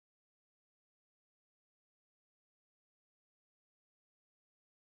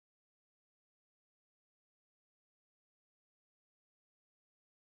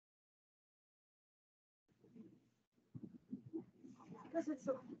Because it's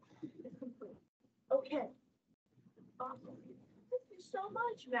complete. Okay. Awesome. Thank you so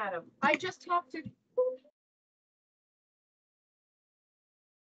much, madam. I just have to.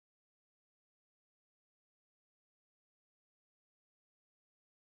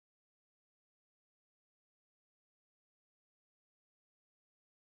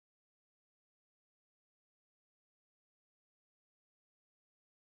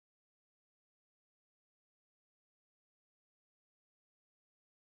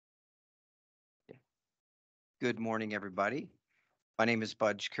 Good morning, everybody. My name is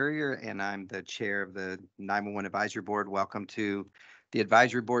Budge Courier, and I'm the chair of the 911 Advisory Board. Welcome to the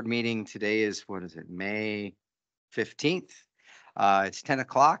advisory board meeting. Today is, what is it, May 15th. It's 10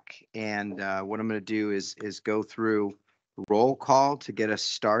 o'clock, and what I'm going to do is go through roll call to get us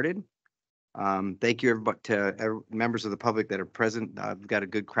started. Thank you, everybody, to members of the public that are present. We've got a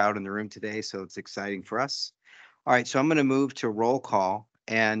good crowd in the room today, so it's exciting for us. All right, so I'm going to move to roll call,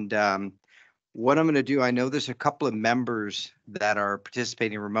 and what I'm going to do, I know there's a couple of members that are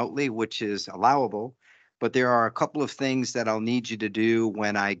participating remotely, which is allowable, but there are a couple of things that I'll need you to do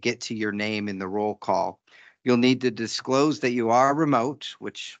when I get to your name in the roll call. You'll need to disclose that you are remote,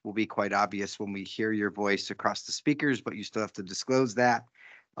 which will be quite obvious when we hear your voice across the speakers, but you still have to disclose that.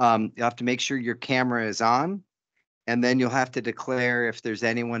 You'll have to make sure your camera is on, and then you'll have to declare if there's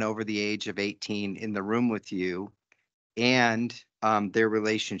anyone over the age of 18 in the room with you and their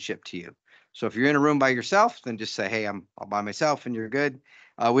relationship to you. So if you're in a room by yourself, then just say, hey, I'm all by myself and you're good.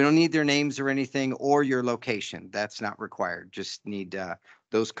 We don't need their names or anything or your location. That's not required. Just need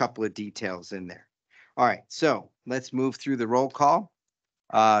those couple of details in there. All right, so let's move through the roll call.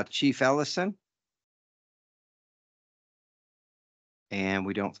 Chief Ellison. And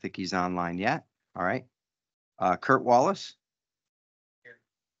we don't think he's online yet. All right. Kurt Wallace. Here.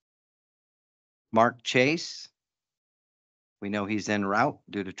 Mark Chase. We know he's en route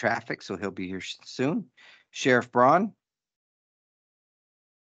due to traffic, so he'll be here soon. Sheriff Braun.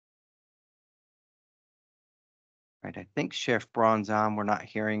 Right, I think Sheriff Braun's on. We're not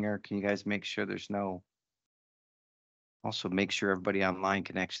hearing her. Can you guys make sure there's no? Also, make sure everybody online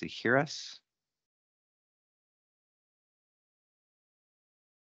can actually hear us.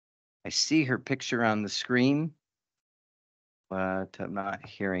 I see her picture on the screen, but I'm not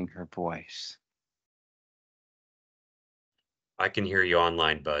hearing her voice. I can hear you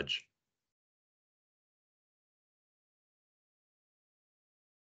online, Budge.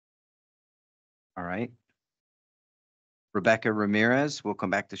 All right. Rebecca Ramirez, we'll come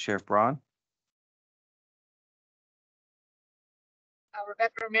back to Sheriff Braun.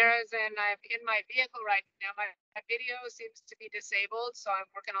 Rebecca Ramirez, and I'm in my vehicle right now. My video seems to be disabled, so I'm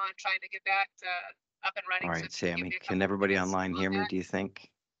working on trying to get that up and running. All right, So Sammy, can everybody online hear me, do you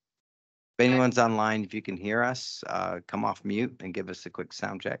think? If Good. anyone's online, if you can hear us, come off mute and give us a quick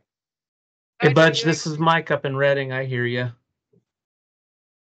sound check. Hey, Budge, this is Mike up in Reading. I hear you.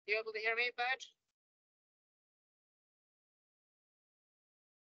 You able to hear me, Budge?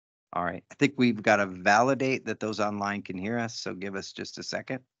 All right, I think we've got to validate that those online can hear us, so give us just a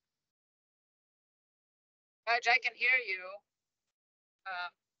second. Budge, I can hear you.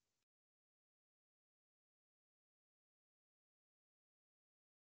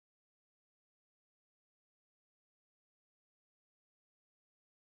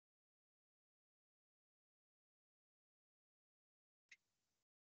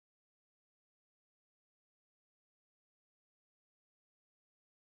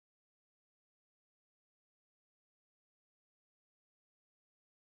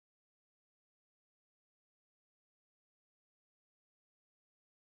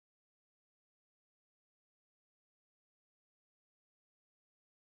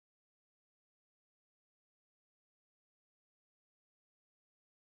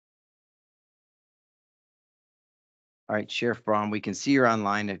 All right, Sheriff Braun, we can see you're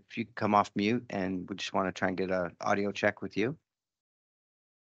online. If you could come off mute, and we just want to try and get an audio check with you.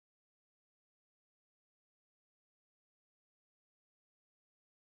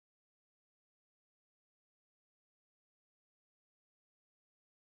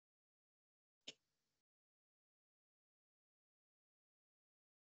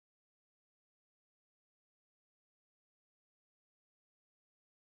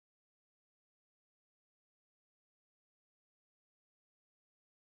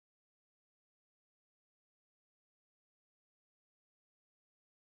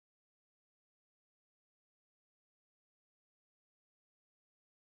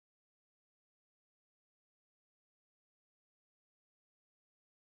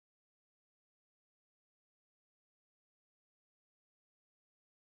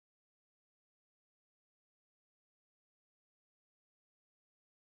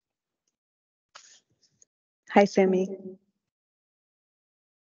 Hi, Sammy.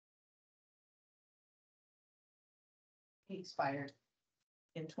 He expired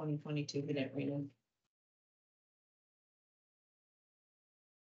in 2022. We didn't read him.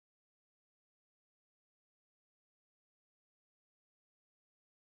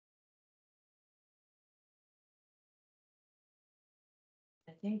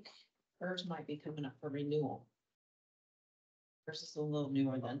 I think hers might be coming up for renewal. Hers is a little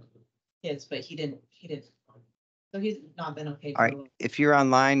newer than his, but he didn't. So he's not been okay. All right, if you're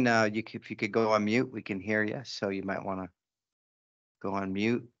online, if you could go on mute, we can hear you. So you might want to go on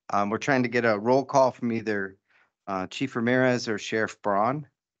mute. We're trying to get a roll call from either Chief Ramirez or Sheriff Braun.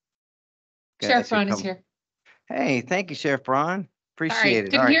 Sheriff As you Braun is come- here. Hey, thank you, Sheriff Braun. Appreciate Sorry, it.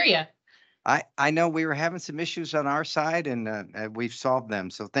 couldn't All right. hear you. I know we were having some issues on our side and we've solved them.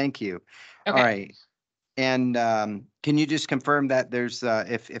 So thank you. All Okay. right. And can you just confirm that there's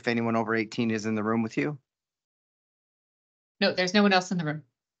if anyone over 18 is in the room with you? No, there's no one else in the room.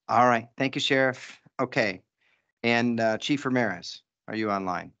 All right. Thank you, Sheriff. Okay. And Chief Ramirez, are you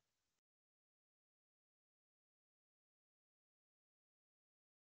online?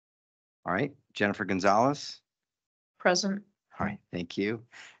 All right. Jennifer Gonzalez. Present. All right. Thank you.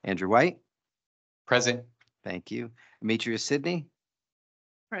 Andrew White. Present. Thank you. Demetrius Sidney.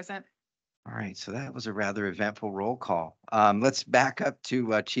 Present. All right. So that was a rather eventful roll call. Let's back up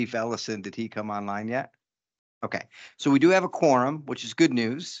to Chief Ellison. Did he come online yet? Okay, so we do have a quorum, which is good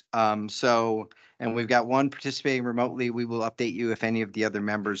news. And we've got one participating remotely. We will update you if any of the other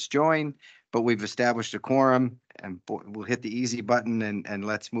members join, but we've established a quorum and we'll hit the easy button and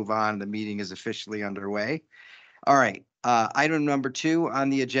let's move on. The meeting is officially underway. All right, item number 2 on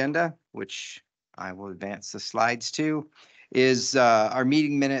the agenda, which I will advance the slides to, is our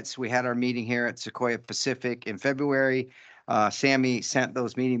meeting minutes. We had our meeting here at Sequoia Pacific in February. Sammy sent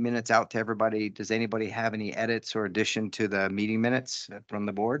those meeting minutes out to everybody. Does anybody have any edits or addition to the meeting minutes from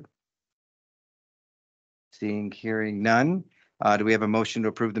the board? Hearing none. Do we have a motion to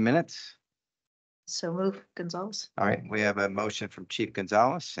approve the minutes? So move, Gonzalez. All right, we have a motion from Chief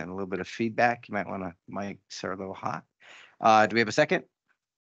Gonzalez and a little bit of feedback. You might want to mics are a little hot. Do we have a second?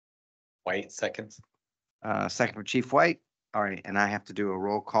 White seconds. Second from Chief White. All right, and I have to do a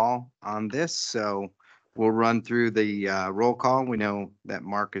roll call on this, so we'll run through the roll call. We know that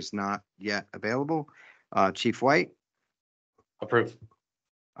Mark is not yet available. Chief White, Approve.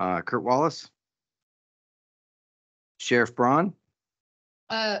 Kurt Wallace, Sheriff Braun.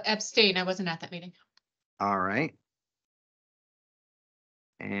 Abstain. I wasn't at that meeting. All right.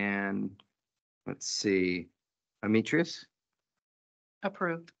 And let's see, Demetrius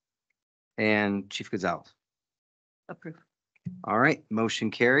Approved. and Chief Gonzalez. Approved. All right,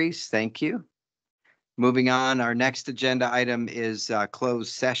 motion carries. Thank you. Moving on, our next agenda item is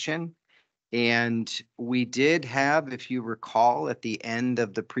closed session. And we did have, if you recall, at the end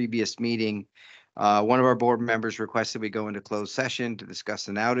of the previous meeting, one of our board members requested we go into closed session to discuss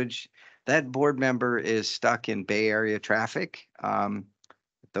an outage. That board member is stuck in Bay Area traffic.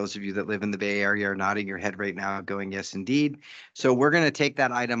 Those of you that live in the Bay Area are nodding your head right now, going, yes, indeed. So we're going to take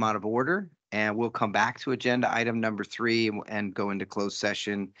that item out of order and we'll come back to agenda item number 3 and go into closed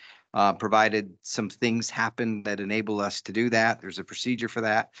session. Provided some things happen that enable us to do that. There's a procedure for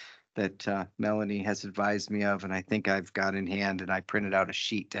that Melanie has advised me of, and I think I've got in hand, and I printed out a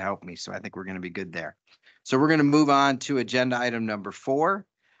sheet to help me. So I think we're going to be good there. So we're going to move on to agenda item number 4.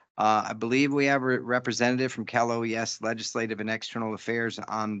 I believe we have a representative from Cal OES Legislative and External Affairs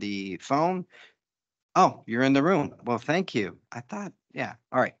on the phone. Oh, you're in the room. Well, thank you. I thought, yeah.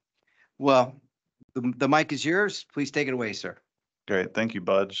 All right. Well, the mic is yours. Please take it away, sir. Great. Thank you,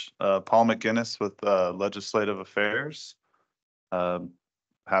 Budge. Paul McGinnis with Legislative Affairs.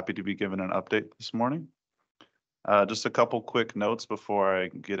 Happy to be given an update this morning. Just a couple quick notes before I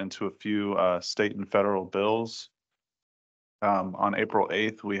get into a few state and federal bills. On April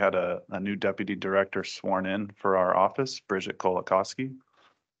 8th, we had a new deputy director sworn in for our office, Bridget Kolakowski.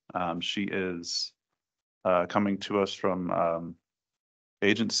 She is coming to us from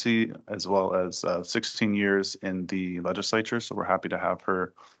agency as well as 16 years in the legislature. So we're happy to have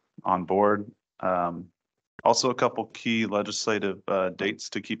her on board. Also, a couple key legislative dates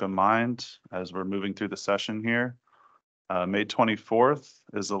to keep in mind as we're moving through the session here. May 24th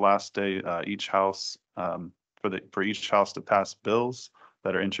is the last day each house for each house to pass bills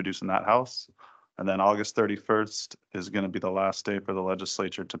that are introduced in that house. And then August 31st is going to be the last day for the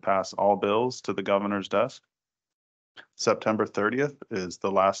legislature to pass all bills to the governor's desk. September 30th is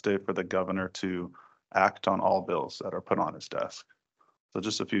the last day for the governor to act on all bills that are put on his desk. So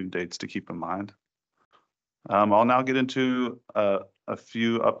just a few dates to keep in mind. I'll now get into a a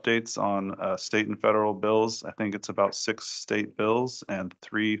few updates on state and federal bills. I think it's about 6 state bills and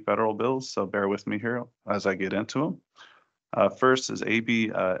 3 federal bills, so bear with me here as I get into them. First is AB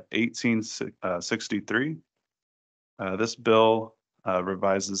 1863. This bill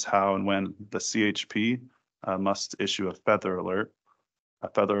revises how and when the CHP must issue a feather alert. A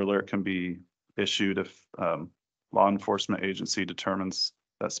feather alert can be issued if law enforcement agency determines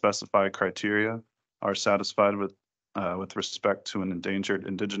that specified criteria are satisfied with respect to an endangered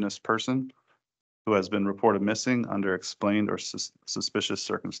indigenous person who has been reported missing under explained or suspicious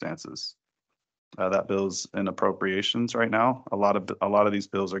circumstances. That bill's in appropriations right now. A lot of these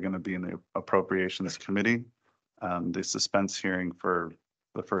bills are going to be in the appropriations committee. The suspense hearing for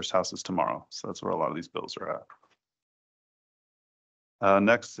the first house is tomorrow, so that's where a lot of these bills are at.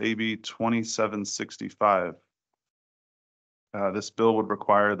 Next, AB 2765. This bill would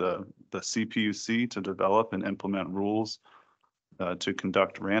require the CPUC to develop and implement rules to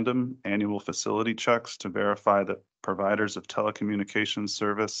conduct random annual facility checks to verify that providers of telecommunications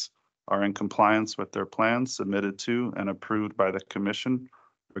service are in compliance with their plans submitted to and approved by the commission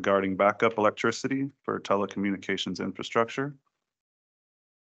regarding backup electricity for telecommunications infrastructure.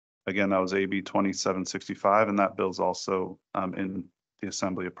 Again, that was AB 2765, and that bill's also in the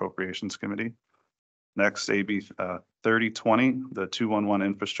Assembly Appropriations Committee. Next, AB 3020, the 211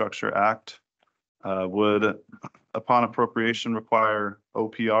 Infrastructure Act, would, upon appropriation, require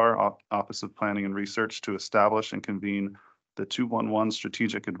OPR, Office of Planning and Research, to establish and convene the 211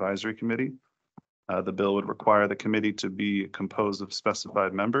 Strategic Advisory Committee. The bill would require the committee to be composed of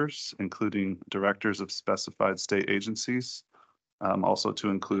specified members, including directors of specified state agencies, also to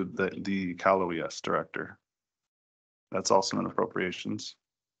include the Cal OES director. That's also in appropriations.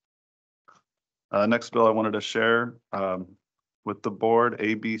 Next bill I wanted to share with the board,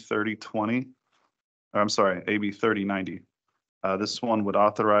 AB 3090. This one would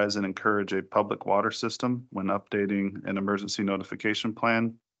authorize and encourage a public water system when updating an emergency notification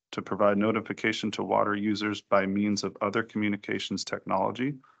plan to provide notification to water users by means of other communications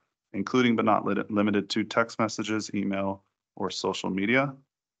technology, including but not limited to text messages, email, or social media.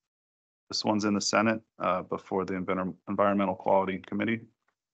 This one's in the Senate before the Environmental Quality Committee.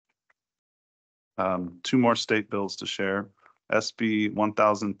 2 more state bills to share. SB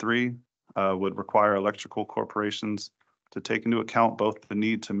 1003 would require electrical corporations to take into account both the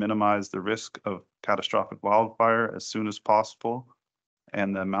need to minimize the risk of catastrophic wildfire as soon as possible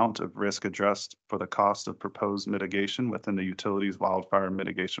and the amount of risk addressed for the cost of proposed mitigation within the utilities wildfire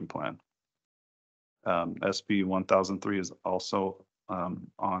mitigation plan. SB 1003 is also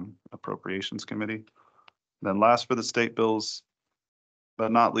on Appropriations Committee. Then last for the state bills,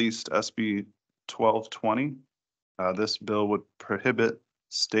 but not least, SB 1220. This bill would prohibit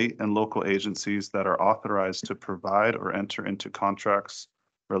state and local agencies that are authorized to provide or enter into contracts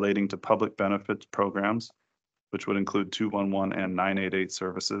relating to public benefits programs, which would include 211 and 988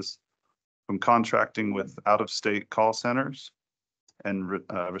 services, from contracting with out-of-state call centers, and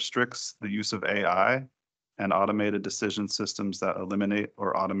restricts the use of AI and automated decision systems that eliminate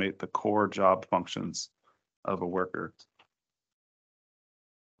or automate the core job functions of a worker.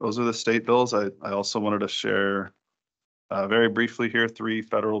 Those are the state bills. I also wanted to share very briefly here 3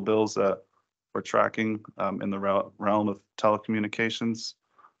 federal bills that we're tracking in the realm of telecommunications.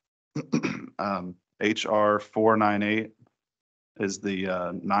 HR 498 is the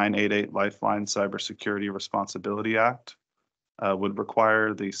 988 Lifeline Cybersecurity Responsibility Act. Would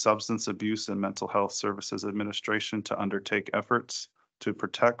require the Substance Abuse and Mental Health Services Administration to undertake efforts to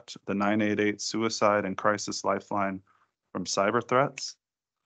protect the 988 Suicide and Crisis Lifeline from cyber threats.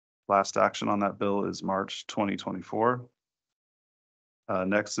 Last action on that bill is March 2024.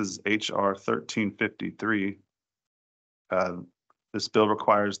 Next is HR 1353. This bill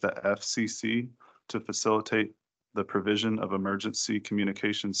requires the FCC to facilitate the provision of emergency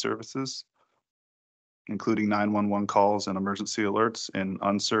communication services, including 911 calls and emergency alerts in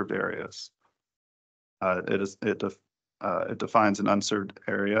unserved areas. It defines an unserved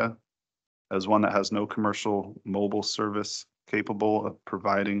area as one that has no commercial mobile service capable of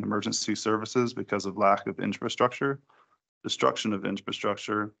providing emergency services because of lack of infrastructure, destruction of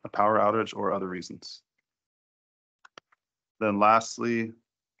infrastructure, a power outage, or other reasons. Then lastly,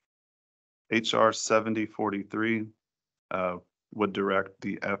 HR 7043 would direct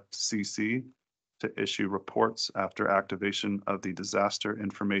the FCC to issue reports after activation of the Disaster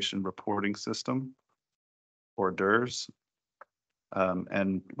Information Reporting System, or DIRS,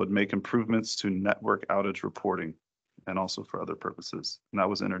 and would make improvements to network outage reporting and also for other purposes. And that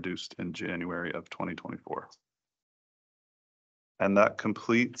was introduced in January of 2024. And that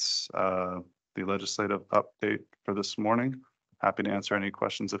completes the legislative update for this morning. happy to answer any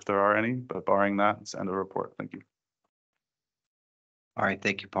questions if there are any, but barring that, it's end of report. Thank you. All right,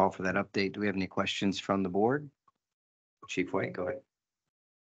 thank you, Paul, for that update. Do we have any questions from the board? Chief White, go ahead.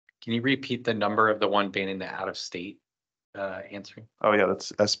 Can you repeat the number of the one banning the out of state answering? Oh yeah,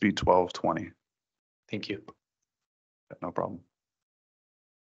 that's SB 1220. Thank you. No problem.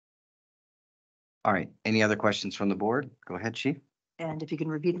 All right, any other questions from the board? Go ahead, Chief. And if you can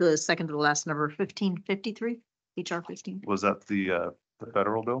repeat the second to the last number, 1553, HR 15. Was that the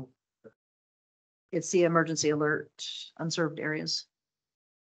federal bill? It's the emergency alert unserved areas.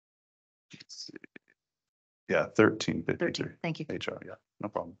 Let's see. Yeah, 1353. 13, thank you. HR, yeah, no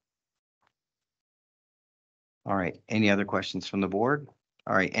problem. All right, any other questions from the board?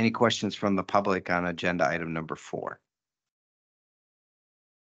 All right, any questions from the public on agenda item number 4?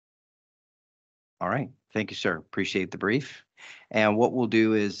 All right, thank you, sir. Appreciate the brief. And what we'll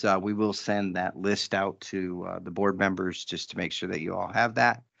do is we will send that list out to the board members just to make sure that you all have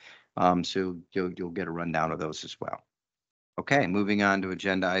that. So you'll get a rundown of those as well. Okay, moving on to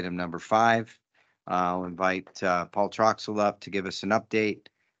agenda item number 5. I'll invite Paul Troxel up to give us an update.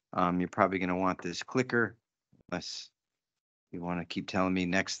 You're probably going to want this clicker unless you want to keep telling me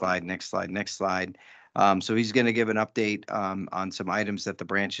next slide, next slide, next slide. So he's going to give an update on some items that the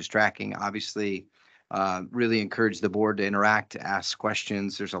branch is tracking. Obviously, really encourage the board to interact, to ask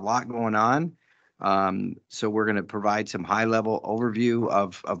questions. There's a lot going on. So we're going to provide some high-level overview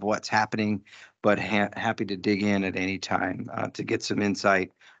of what's happening, but happy to dig in at any time to get some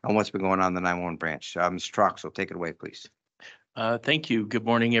insight on what's been going on in the 911 branch. Mr. Troxel, take it away, please. Thank you. Good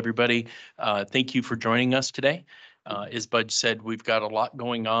morning, everybody. Thank you for joining us today. As Bud said, we've got a lot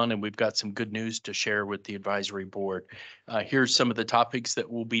going on and we've got some good news to share with the advisory board. Here's some of the topics that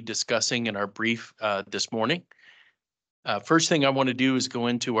we'll be discussing in our brief this morning. First thing I want to do is go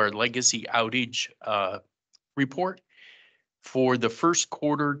into our legacy outage report. For the first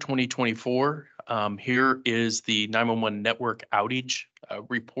quarter 2024, here is the 911 network outage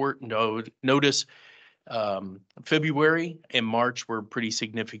report. Notice February and March were pretty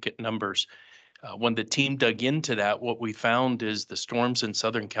significant numbers. When the team dug into that, what we found is the storms in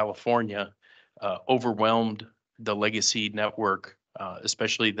Southern California overwhelmed the legacy network,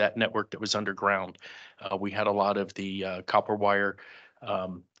 especially that network that was underground. We had a lot of the copper wire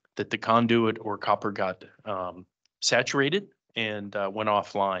that the conduit or copper got saturated and went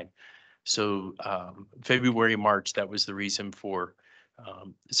offline. So February, March, that was the reason for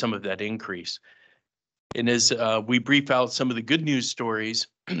some of that increase. And as we brief out some of the good news stories,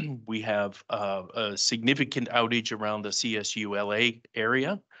 we have a significant outage around the CSU LA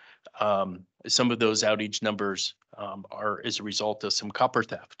area. Some of those outage numbers are as a result of some copper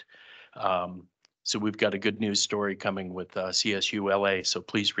theft. So we've got a good news story coming with CSU LA. So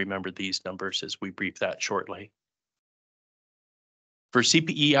please remember these numbers as we brief that shortly. For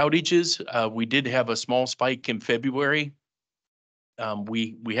CPE outages, we did have a small spike in February.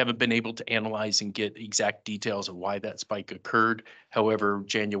 We haven't been able to analyze and get exact details of why that spike occurred. However,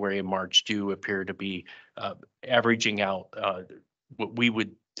 January and March do appear to be averaging out what we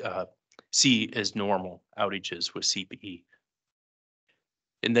would see as normal outages with CPE.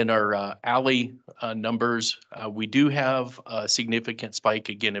 And then our alley numbers, we do have a significant spike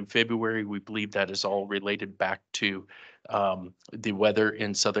again in February. We believe that is all related back to the weather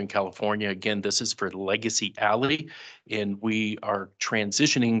in Southern California. Again, this is for Legacy Alley, and we are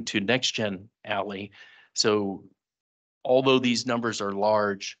transitioning to Next Gen Alley. So although these numbers are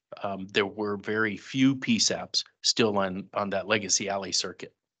large, there were very few PSAPs still on that Legacy Alley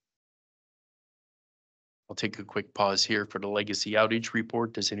circuit. I'll take a quick pause here for the legacy outage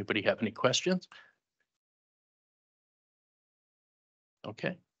report. Does anybody have any questions?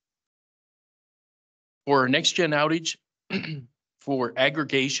 Okay. For our next gen outage, for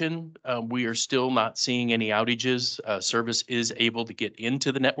aggregation, we are still not seeing any outages. Service is able to get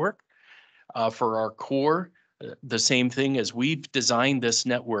into the network. For our core, the same thing as we've designed this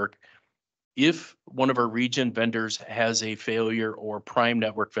network. If one of our region vendors has a failure or prime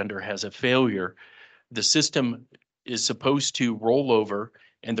network vendor has a failure, the system is supposed to roll over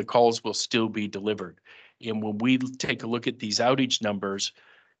and the calls will still be delivered. And when we take a look at these outage numbers,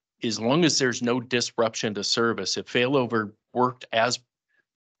 as long as there's no disruption to service, if failover worked as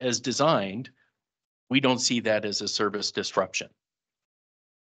designed, we don't see that as a service disruption.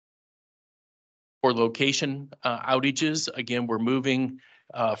 For location outages, again, we're moving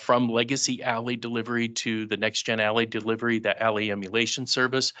from legacy alley delivery to the next gen alley delivery, the alley emulation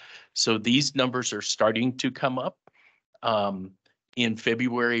service. So these numbers are starting to come up. In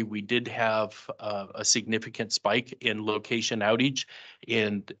February, we did have a significant spike in location outage,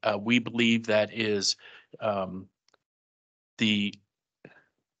 and we believe that is the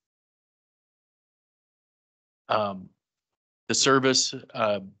service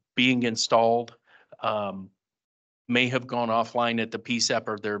being installed may have gone offline at the PSAP,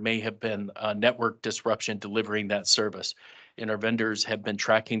 or there may have been a network disruption delivering that service. And our vendors have been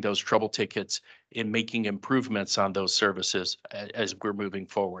tracking those trouble tickets and making improvements on those services as we're moving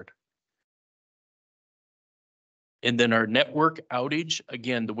forward. And then our network outage,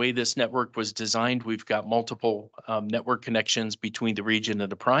 again, the way this network was designed, we've got multiple network connections between the region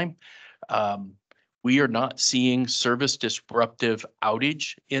and the prime. We are not seeing service disruptive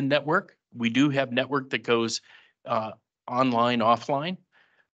outage in network. We do have network that goes online, offline,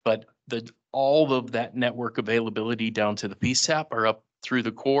 but all of that network availability down to the PSAP or up through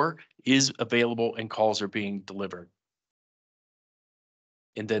the core is available and calls are being delivered.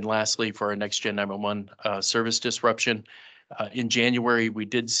 And then lastly, for our next gen 911 service disruption, in January, we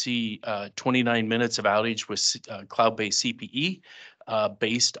did see 29 minutes of outage with cloud-based CPE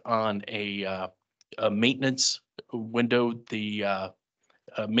based on a maintenance window. The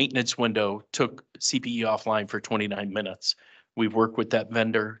maintenance window took CPE offline for 29 minutes. We've worked with that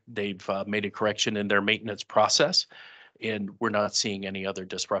vendor. They've made a correction in their maintenance process, and we're not seeing any other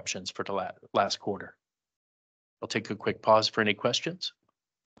disruptions for the last quarter. I'll take a quick pause for any questions.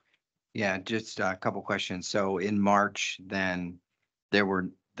 Yeah, just a couple questions. So in March, then there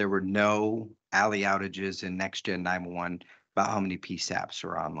were no alley outages in next gen 911. About how many PSAPs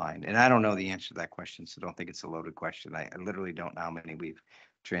are online? And I don't know the answer to that question, so don't think it's a loaded question. I literally don't know how many we've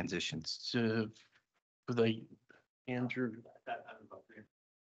transitioned. So Andrew.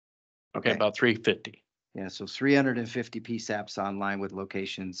 Okay. About 350. Yeah, so 350 PSAPs online with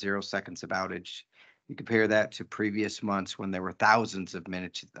locations, 0 seconds of outage. You compare that to previous months when there were thousands of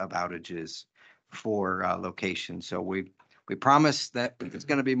minutes of outages for locations. So we promise that it's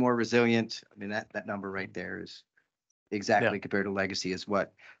going to be more resilient. I mean, that number right there is exactly compared to legacy is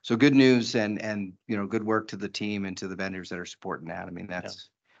what. So good news and good work to the team and to the vendors that are supporting that. I mean, that's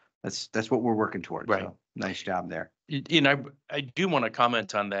what we're working towards. Right. So nice job there. I do want to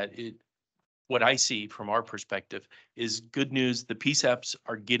comment on that. What I see from our perspective is good news. The PSAPs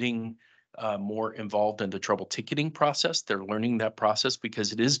are getting more involved in the trouble ticketing process. They're learning that process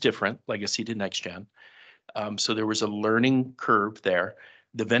because it is different, legacy to next gen. So there was a learning curve there.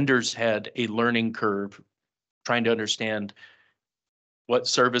 The vendors had a learning curve trying to understand what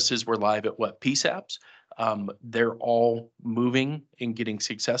services were live at what PSAPs. They're all moving and getting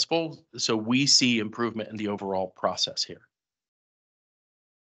successful. So we see improvement in the overall process here.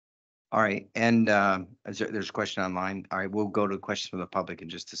 All right, and there's a question online. All right, we'll go to questions from the public in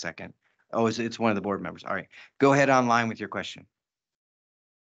just a second. Oh, it's one of the board members. All right, go ahead online with your question.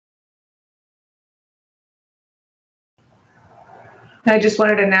 I just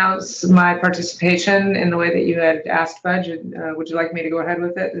wanted to announce my participation in the way that you had asked, Budge. Would you like me to go ahead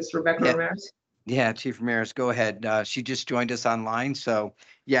with it? This is Rebecca Ramirez. Yeah, Chief Ramirez, go ahead. She just joined us online. So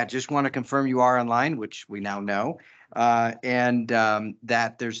yeah, just want to confirm you are online, which we now know. And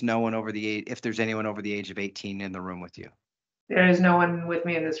that there's no one over the age, if there's anyone over the age of 18 in the room with you. There is no one with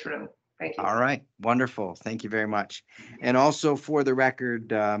me in this room. Thank you. All right, wonderful. Thank you very much. And also for the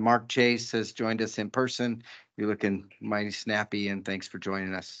record, Mark Chase has joined us in person. You're looking mighty snappy and thanks for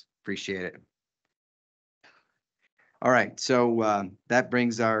joining us. Appreciate it. All right, so that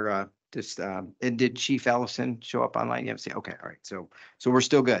brings our and did Chief Ellison show up online? You haven't seen, okay, all right. So we're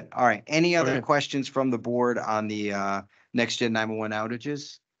still good. All right. Any other questions from the board on the next gen 911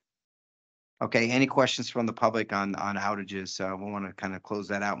 outages? Okay, any questions from the public on outages? We want to kind of close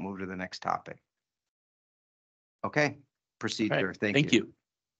that out and move to the next topic. Okay, proceed, sir. Thank you.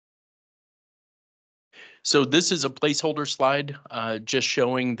 So this is a placeholder slide just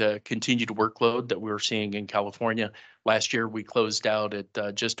showing the continued workload that we're seeing in California. Last year, we closed out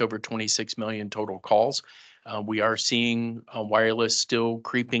at just over 26 million total calls. We are seeing wireless still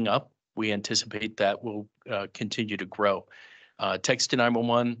creeping up. We anticipate that will continue to grow. Text to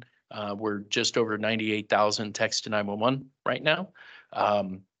 911, we're just over 98,000 text to 911 right now.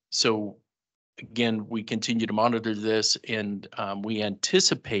 So again, we continue to monitor this and we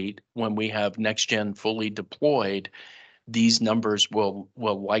anticipate when we have next gen fully deployed, these numbers will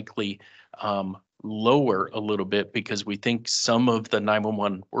likely lower a little bit because we think some of the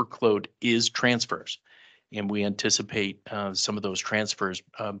 911 workload is transfers. And we anticipate some of those transfers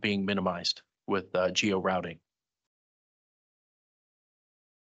being minimized with geo routing.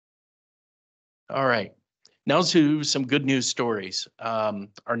 All right. Now to some good news stories.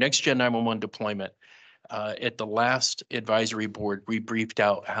 Our next gen 911 deployment. At the last advisory board, we briefed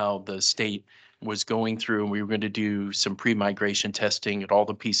out how the state was going through and we were going to do some pre-migration testing at all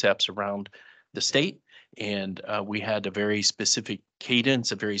the PSAPs around the state. And we had a very specific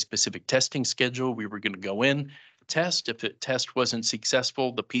cadence, a very specific testing schedule. We were going to go in, test. If the test wasn't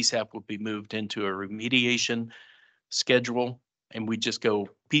successful, the PSAP would be moved into a remediation schedule, and we just go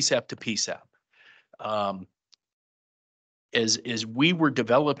PSAP to PSAP. As we were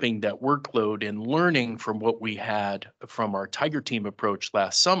developing that workload and learning from what we had from our Tiger Team approach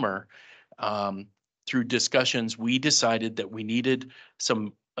last summer, through discussions, we decided that we needed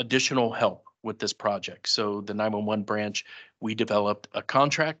some additional help with this project. So the 911 branch, we developed a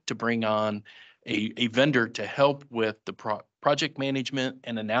contract to bring on a vendor to help with the project management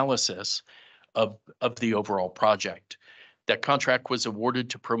and analysis of the overall project. That contract was awarded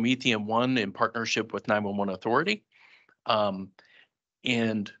to Promethean One in partnership with 911 Authority.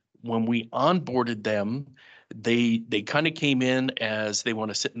 And when we onboarded them, they kind of came in as they want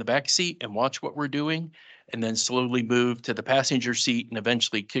to sit in the back seat and watch what we're doing, and then slowly moved to the passenger seat and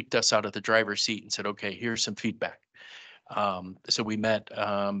eventually kicked us out of the driver's seat and said, okay, here's some feedback. So we met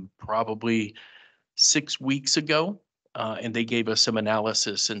probably 6 weeks ago, and they gave us some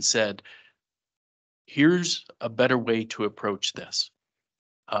analysis and said, here's a better way to approach this.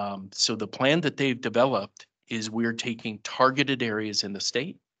 So the plan that they've developed is we're taking targeted areas in the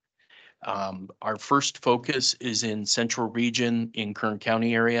state. Our first focus is in Central Region in Kern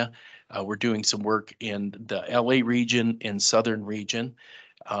County area. We're doing some work in the LA region and Southern region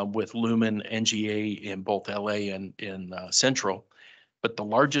with Lumen NGA in both LA and in Central. But the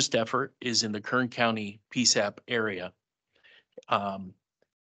largest effort is in the Kern County PSAP area.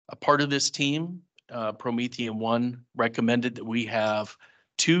 A part of this team, Promethean One, recommended that we have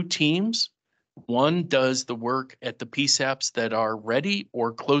 2 teams. One does the work at the PSAPs that are ready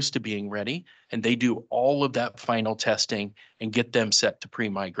or close to being ready, and they do all of that final testing and get them set to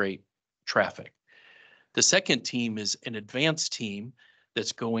pre-migrate traffic. The second team is an advanced team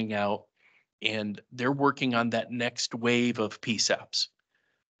that's going out, and they're working on that next wave of PSAPs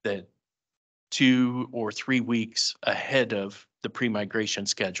that 2 or 3 weeks ahead of the pre-migration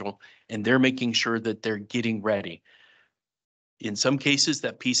schedule, and they're making sure that they're getting ready. In some cases,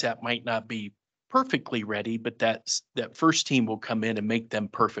 that PSAP might not be perfectly ready, but that first team will come in and make them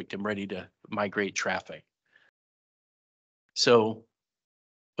perfect and ready to migrate traffic. So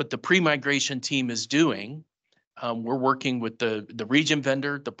what the pre-migration team is doing, we're working with the region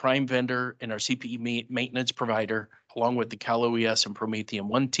vendor, the prime vendor, and our CPE maintenance provider, along with the Cal OES and Promethean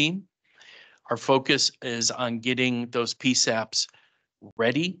One team. Our focus is on getting those PSAPs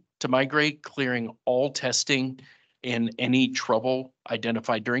ready to migrate, clearing all testing and any trouble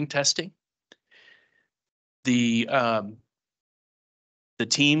identified during testing. The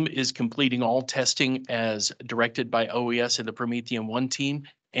team is completing all testing as directed by OES and the Promethean One team.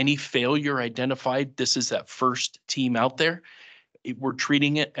 Any failure identified, this is that first team out there, we're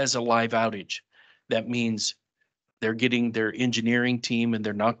treating it as a live outage. That means they're getting their engineering team and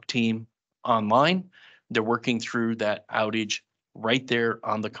their NOC team online. They're working through that outage right there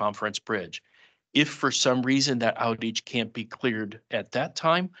on the conference bridge. If for some reason that outage can't be cleared at that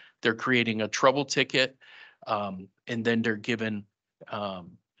time, they're creating a trouble ticket, and then they're given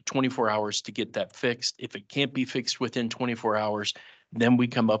 24 hours to get that fixed. If it can't be fixed within 24 hours, then we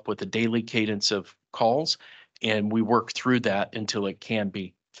come up with a daily cadence of calls, and we work through that until it can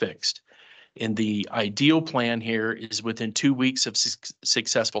be fixed. And the ideal plan here is within 2 weeks of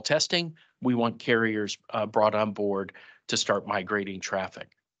successful testing, we want carriers brought on board to start migrating traffic.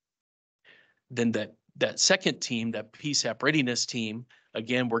 Then that second team, that PSAP readiness team,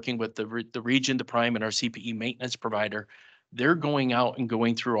 again, working with the region, the prime, and our CPE maintenance provider, they're going out and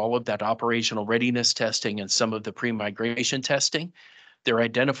going through all of that operational readiness testing and some of the pre-migration testing. They're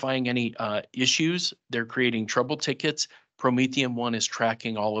identifying any issues. They're creating trouble tickets. Promethean One is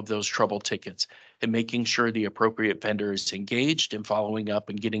tracking all of those trouble tickets and making sure the appropriate vendor is engaged and following up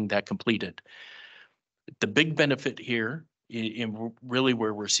and getting that completed. The big benefit here, in really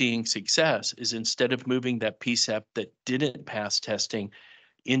where we're seeing success, is instead of moving that PSAP that didn't pass testing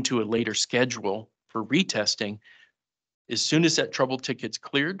into a later schedule for retesting, as soon as that trouble ticket's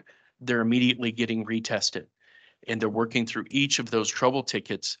cleared, they're immediately getting retested. And they're working through each of those trouble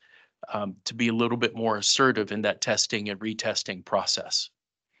tickets to be a little bit more assertive in that testing and retesting process.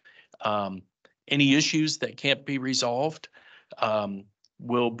 Any issues that can't be resolved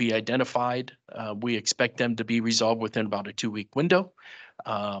will be identified. We expect them to be resolved within about a 2-week window.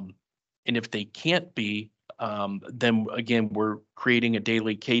 And if they can't be, then again, we're creating a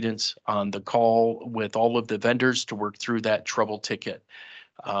daily cadence on the call with all of the vendors to work through that trouble ticket.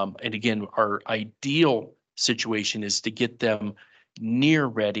 And again, our ideal situation is to get them near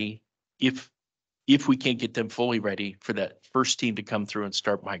ready if we can't get them fully ready for that first team to come through and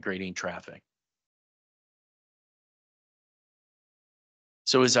start migrating traffic.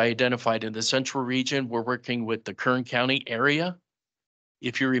 So as I identified in the central region, we're working with the Kern County area.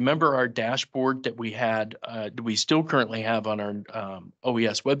 If you remember our dashboard that we had, we still currently have on our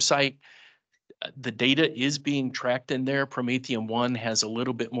OES website, the data is being tracked in there. Prometheum 1 has a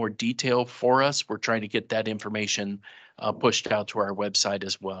little bit more detail for us. We're trying to get that information pushed out to our website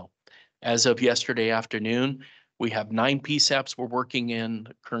as well. As of yesterday afternoon, we have 9 PSAPs we're working in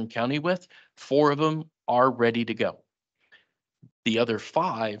Kern County with. 4 of them are ready to go. The other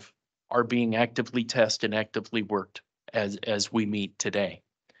 5 are being actively tested and actively worked as we meet today.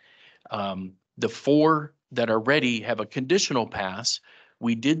 The 4 that are ready have a conditional pass.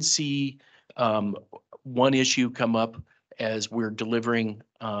 We did see one issue come up as we're delivering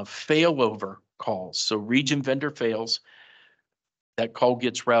failover calls. So region vendor fails, that call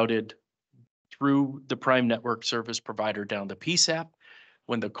gets routed through the prime network service provider down to PSAP.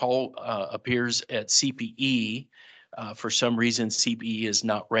 When the call appears at CPE, for some reason, CPE is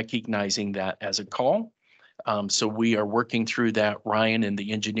not recognizing that as a call. So we are working through that. Ryan and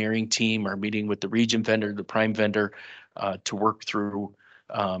the engineering team are meeting with the region vendor, the prime vendor, to work through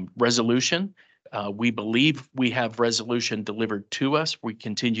resolution. We believe we have resolution delivered to us. We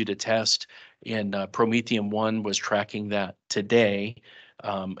continue to test, and Prometheum 1 was tracking that today.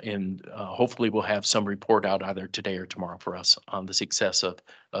 And hopefully we'll have some report out either today or tomorrow for us on the success of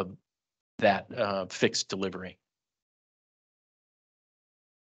that fixed delivery.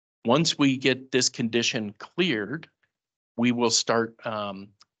 Once we get this condition cleared, we will start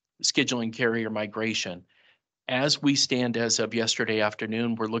scheduling carrier migration. As we stand as of yesterday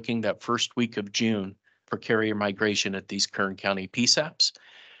afternoon, we're looking that first week of June for carrier migration at these Kern County PSAPs.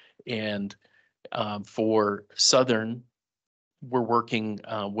 And for Southern, we're working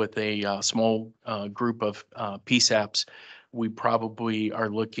with a small group of PSAPs. We probably are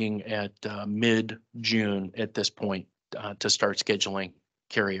looking at mid-June at this point to start scheduling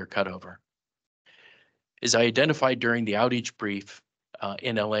carrier cutover. As I identified during the outage brief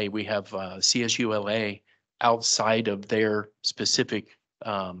in LA, we have CSU LA outside of their specific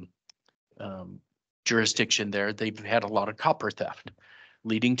jurisdiction there. They've had a lot of copper theft,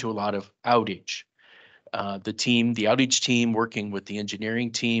 leading to a lot of outage. The outage team working with the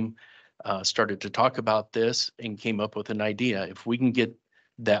engineering team started to talk about this and came up with an idea. If we can get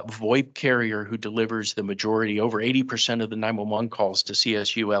that VoIP carrier who delivers the majority, over 80% of the 911 calls to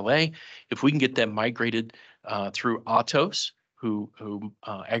CSU LA, if we can get them migrated through Atos, who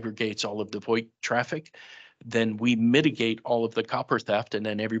aggregates all of the VoIP traffic, then we mitigate all of the copper theft, and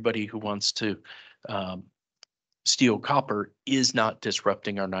then everybody who wants to steal copper is not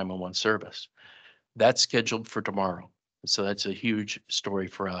disrupting our 911 service. That's scheduled for tomorrow. So that's a huge story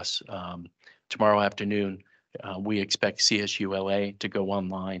for us. Tomorrow afternoon, we expect CSU LA to go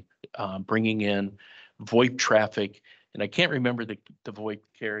online, bringing in VoIP traffic. And I can't remember the VoIP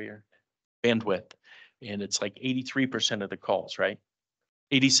carrier bandwidth. And it's like 83% of the calls, right?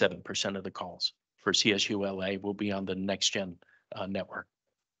 87% of the calls for CSU LA will be on the next gen network.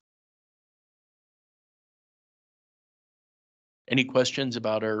 Any questions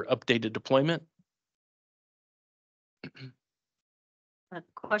about our updated deployment? A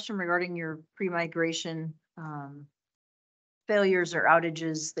question regarding your pre-migration failures or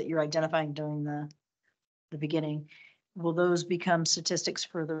outages that you're identifying during the beginning. Will those become statistics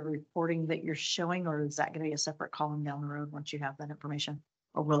for the reporting that you're showing, or is that going to be a separate column down the road once you have that information?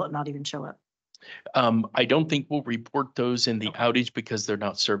 Or will it not even show up? I don't think we'll report those in the outage because they're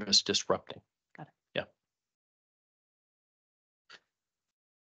not service disrupting. Got it.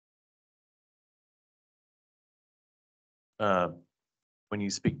 Yeah. When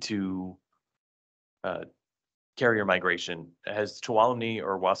you speak to carrier migration, has Tuolumne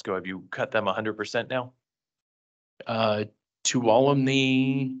or Wasco, have you cut them 100% now?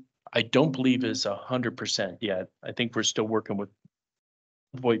 Tuolumne, I don't believe is 100% yet. I think we're still working with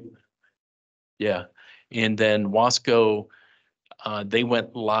VoIP. Yeah, and then Wasco, they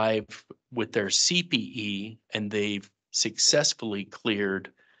went live with their CPE and they've successfully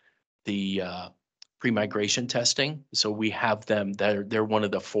cleared the pre-migration testing. So we have them, they're one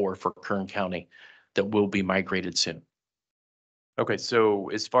of the 4 for Kern County that will be migrated soon. Okay, so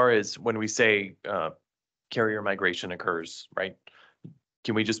as far as when we say carrier migration occurs, right?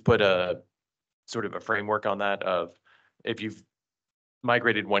 Can we just put a sort of a framework on that of if you've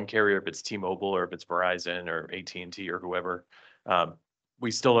migrated one carrier, if it's T-Mobile or if it's Verizon or AT&T or whoever,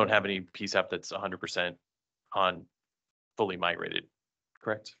 we still don't have any PSAP that's 100% on fully migrated,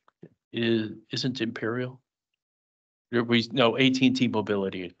 correct? Isn't Imperial? No, AT&T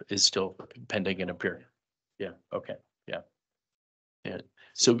Mobility is still pending in Imperial. Yeah, okay, yeah.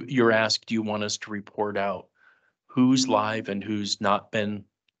 So you're asked, do you want us to report out who's live and who's not been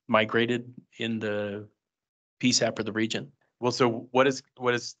migrated in the PSAP or the region. Well, so what is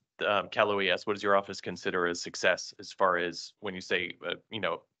Cal OES, what does your office consider as success as far as when you say,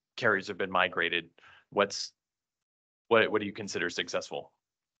 carriers have been migrated? What do you consider successful?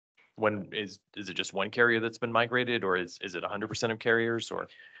 When is it just one carrier that's been migrated, or is it 100% of carriers, or?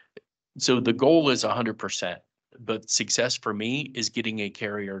 So the goal is 100%, but success for me is getting a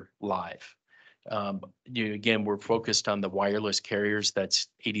carrier live. Again, we're focused on the wireless carriers. That's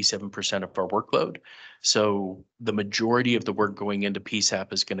 87% of our workload. So the majority of the work going into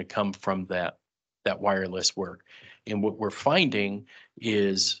PSAP is going to come from that wireless work. And what we're finding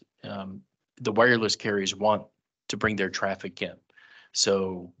is the wireless carriers want to bring their traffic in.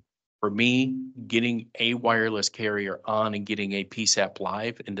 So for me, getting a wireless carrier on and getting a PSAP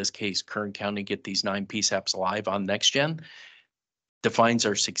live, in this case, Kern County get these 9 PSAPs live on NextGen, defines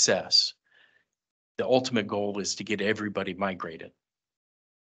our success. The ultimate goal is to get everybody migrated.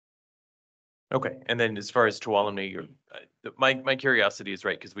 Okay, and then as far as Tuolumne, my curiosity is,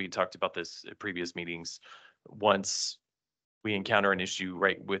 right, because we talked about this at previous meetings. Once we encounter an issue,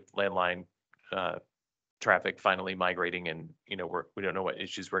 right, with landline traffic finally migrating, and we don't know what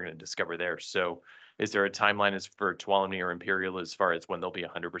issues we're going to discover there. So is there a timeline as for Tuolumne or Imperial as far as when they'll be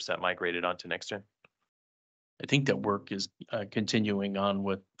 100% migrated onto NextGen? I think that work is continuing on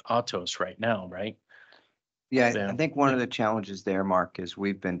with Atos right now, right? Yeah, Yeah. I think one of the challenges there, Mark, is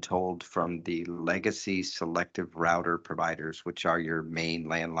we've been told from the legacy selective router providers, which are your main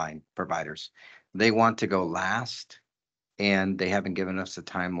landline providers, they want to go last, and they haven't given us a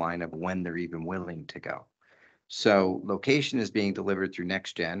timeline of when they're even willing to go. So location is being delivered through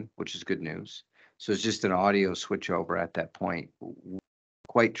NextGen, which is good news. So it's just an audio switchover at that point,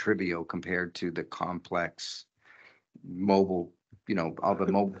 quite trivial compared to the complex mobile, all the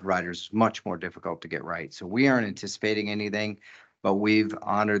mobile providers, much more difficult to get right. So we aren't anticipating anything, but we've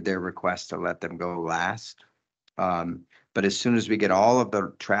honored their request to let them go last. But as soon as we get all of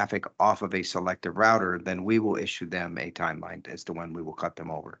the traffic off of a selective router, then we will issue them a timeline as to when we will cut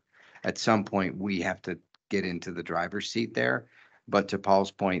them over. At some point, we have to get into the driver's seat there. But to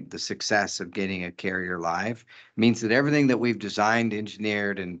Paul's point, the success of getting a carrier live means that everything that we've designed,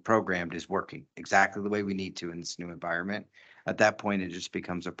 engineered, and programmed is working exactly the way we need to in this new environment. At that point, it just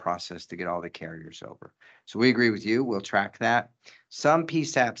becomes a process to get all the carriers over. So we agree with you. We'll track that. Some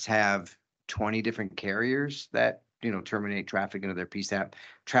PSAPs have 20 different carriers that terminate traffic into their PSAP.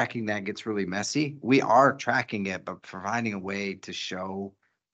 Tracking that gets really messy. We are tracking it, but providing a way to show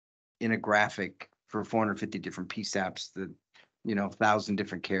in a graphic for 450 different PSAPs, the 1,000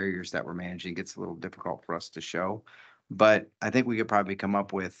 different carriers that we're managing gets a little difficult for us to show. But I think we could probably come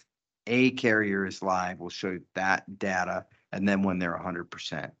up with a carrier is live. We'll show that data, and then when they're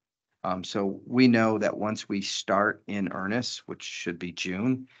 100%. So we know that once we start in earnest, which should be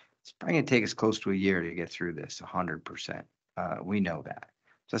June, it's probably going to take us close to a year to get through this 100%. We know that.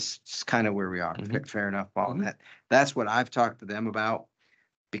 That's kind of where we are. Fair enough, Paul. And that's what I've talked to them about.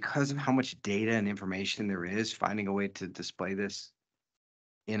 Because of how much data and information there is, finding a way to display this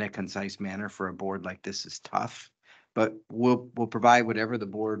in a concise manner for a board like this is tough. But we'll provide whatever the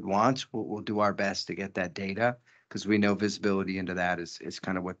board wants. We'll do our best to get that data, because we know visibility into that is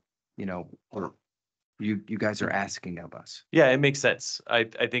kind of what you guys are asking of us. Yeah, it makes sense. I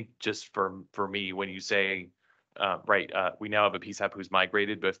think just for me, when you say, we now have a PSAP who's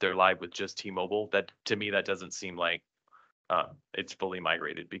migrated, but if they're live with just T-Mobile, that to me, that doesn't seem like it's fully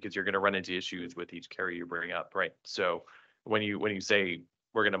migrated, because you're going to run into issues with each carrier you bring up, right? So when you say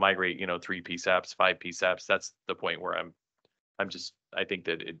we're going to migrate, 3 PSAPs, 5 PSAPs, that's the point where I think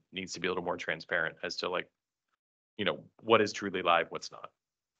that it needs to be a little more transparent as to what is truly live, what's not.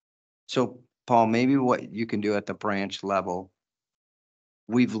 So Paul, maybe what you can do at the branch level,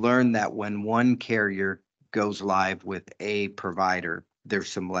 we've learned that when one carrier goes live with a provider, there's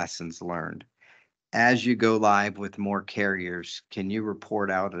some lessons learned. As you go live with more carriers, can you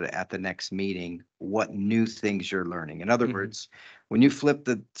report out at the next meeting what new things you're learning? In other words, when you flip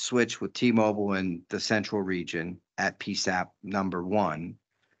the switch with T-Mobile in the central region at PSAP number 1,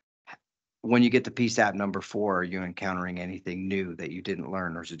 when you get to PSAP number 4, are you encountering anything new that you didn't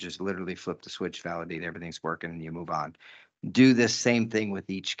learn, or is it just literally flip the switch, validate everything's working, and you move on? Do this same thing with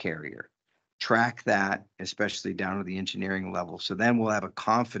each carrier. Track that, especially down to the engineering level. So then we'll have a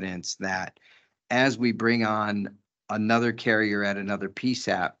confidence that as we bring on another carrier at another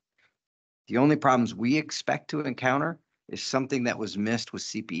PSAP, the only problems we expect to encounter is something that was missed with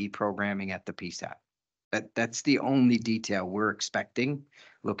CPE programming at the PSAP. That's the only detail we're expecting.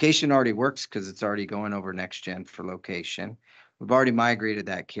 Location already works because it's already going over NextGen for location. We've already migrated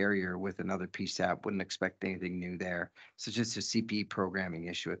that carrier with another PSAP, wouldn't expect anything new there. So it's just a CPE programming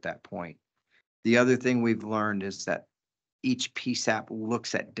issue at that point. The other thing we've learned is that each PSAP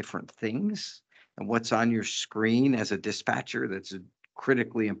looks at different things, and what's on your screen as a dispatcher that's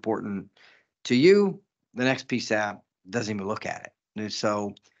critically important to you, the next PSAP doesn't even look at it. And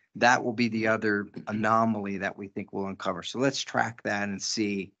so that will be the other anomaly that we think we'll uncover. So let's track that and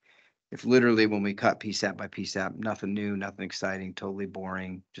see if literally when we cut PSAP by PSAP, nothing new, nothing exciting, totally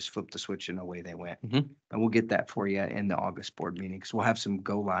boring, just flip the switch and away they went. Mhm. And we'll get that for you in the August board meeting, because we'll have some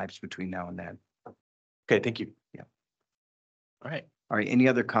go lives between now and then. Okay, thank you. All right. All right, any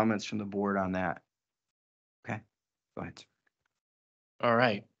other comments from the board on that? Okay, go ahead. All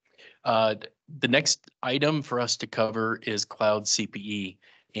right. The next item for us to cover is cloud CPE.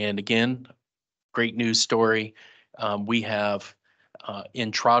 And again, great news story. We have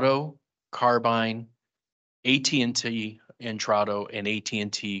Intrado, Carbine, AT&T Intrado, and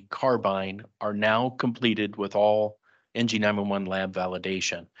AT&T Carbine are now completed with all NG911 lab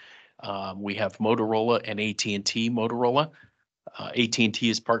validation. We have Motorola and AT&T Motorola. AT&T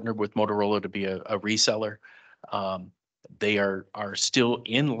is partnered with Motorola to be a reseller. They are still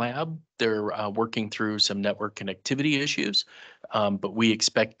in lab. They're working through some network connectivity issues, but we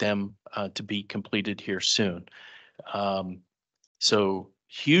expect them to be completed here soon. So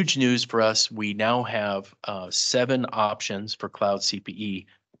huge news for us. We now have 7 options for cloud CPE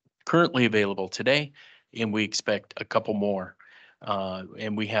currently available today, and we expect a couple more.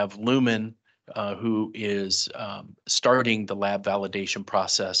 And we have Lumen, who is starting the lab validation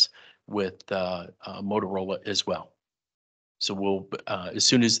process with Motorola as well. So we'll, as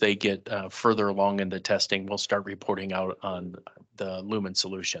soon as they get further along in the testing, we'll start reporting out on the Lumen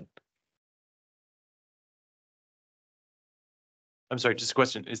solution. I'm sorry, just a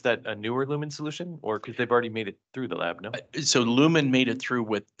question. Is that a newer Lumen solution or because they've already made it through the lab, no? So Lumen made it through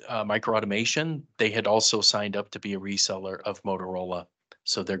with micro automation. They had also signed up to be a reseller of Motorola.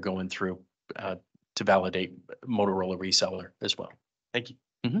 So they're going through to validate Motorola reseller as well. Thank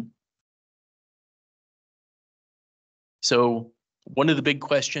you. So one of the big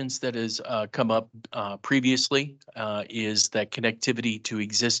questions that has come up previously is that connectivity to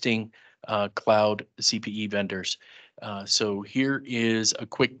existing cloud CPE vendors. So here is a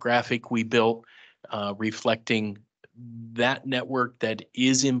quick graphic we built reflecting that network that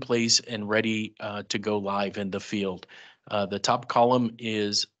is in place and ready to go live in the field. The top column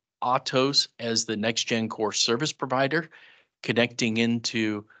is Atos as the next gen core service provider, connecting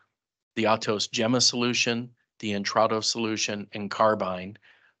into the Atos Gemma solution, the Intrado solution, and Carbine.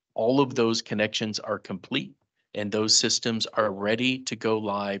 All of those connections are complete, and those systems are ready to go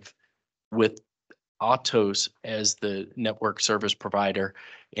live with Atos as the network service provider.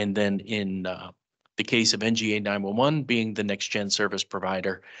 And then in the case of NGA 911 being the next gen service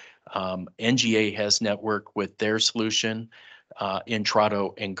provider, NGA has network with their solution,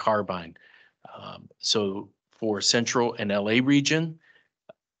 Intrado and Carbine. So for Central and LA region,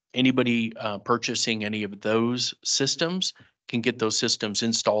 anybody purchasing any of those systems can get those systems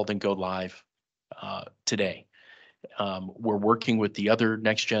installed and go live today. We're working with the other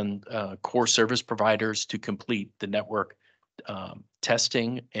next gen core service providers to complete the network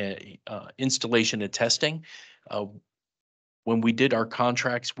testing, installation and testing. When we did our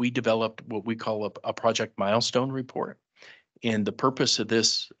contracts, we developed what we call a project milestone report. And the purpose of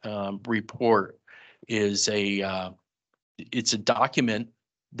this report is it's a document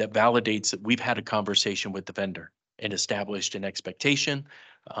that validates that we've had a conversation with the vendor and established an expectation,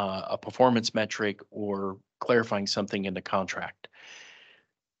 a performance metric, or clarifying something in the contract.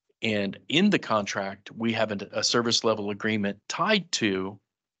 And in the contract, we have a service level agreement tied to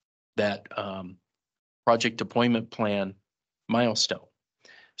that project deployment plan milestone.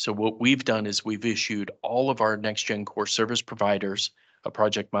 So what we've done is we've issued all of our next gen core service providers a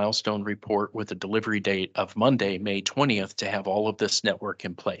project milestone report with a delivery date of Monday, May 20th, to have all of this network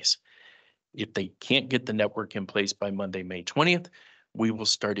in place. If they can't get the network in place by Monday, May 20th, we will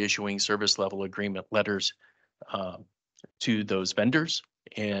start issuing service level agreement letters to those vendors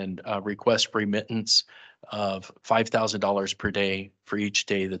and request remittance of $5,000 per day for each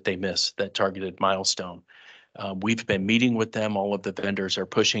day that they miss that targeted milestone. We've been meeting with them. All of the vendors are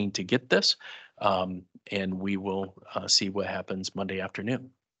pushing to get this, and we will see what happens Monday afternoon.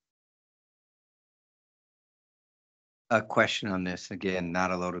 A question on this, again,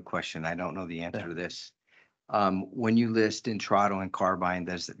 not a loaded question. I don't know the answer to this. When you list Intrado and Carbine,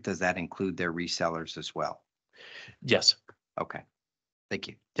 does that include their resellers as well? Yes. Okay, thank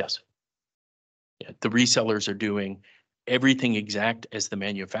you. Yes. Yeah, the resellers are doing everything exact as the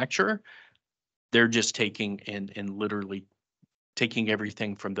manufacturer. They're just taking and literally taking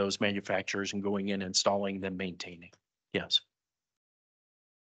everything from those manufacturers and going in, installing, then maintaining. Yes.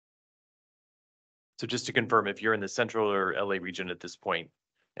 So just to confirm, if you're in the central or LA region at this point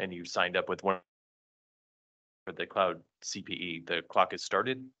and you signed up with one for the cloud CPE, the clock is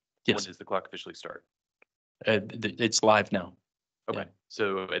started? When Yes. does the clock officially start? It's live now. Okay,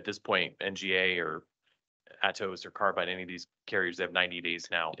 so at this point, NGA or Atos or Carbide, any of these carriers, they have 90 days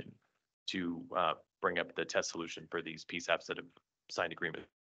now to bring up the test solution for these PSAPs that have signed agreement.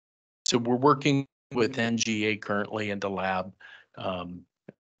 So we're working with NGA currently in the lab,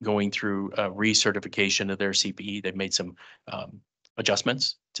 going through recertification of their CPE. They've made some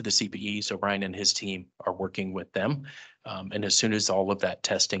adjustments to the CPE. So Ryan and his team are working with them. And as soon as all of that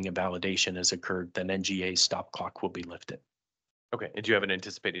testing and validation has occurred, then NGA's stop clock will be lifted. Okay, and do you have an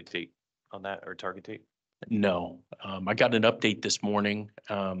anticipated date on that or target date? No, I got an update this morning.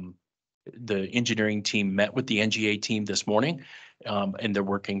 The engineering team met with the NGA team this morning, and they're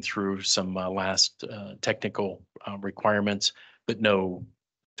working through some last technical requirements, but no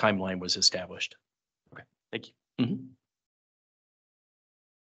timeline was established. Okay, thank you. Mhm.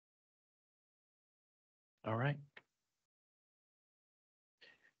 All right.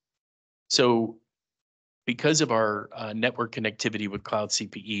 So because of our network connectivity with Cloud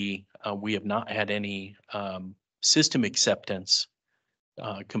CPE, we have not had any system acceptance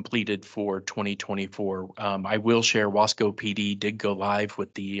completed for 2024. I will share Wasco PD did go live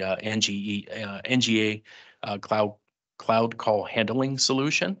with the NGA cloud call handling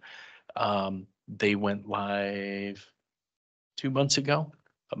solution. They went live 2 months ago,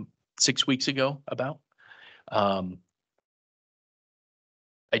 6 weeks ago about.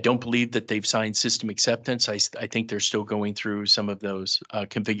 I don't believe that they've signed system acceptance. I think they're still going through some of those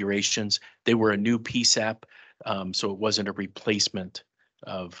configurations. They were a new PSAP, so it wasn't a replacement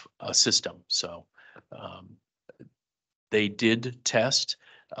of a system. So they did test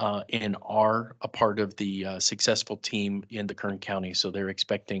and are a part of the successful team in the Kern County. So they're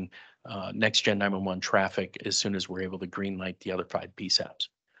expecting next gen 911 traffic as soon as we're able to greenlight the other 5 PSAPs.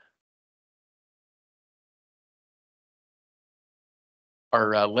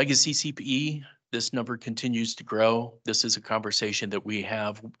 Our legacy CPE, this number continues to grow. This is a conversation that we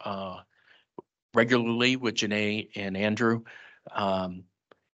have regularly with Janae and Andrew.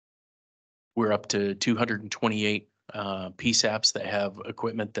 We're up to 228 PSAPs that have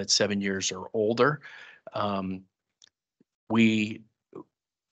equipment that's 7 years or older. We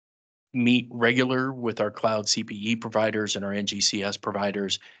meet regular with our cloud CPE providers and our NGCS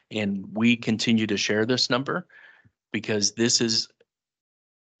providers, and we continue to share this number because this is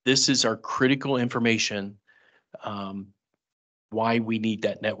our critical information, why we need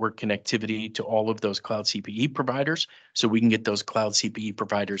that network connectivity to all of those cloud CPE providers, so we can get those cloud CPE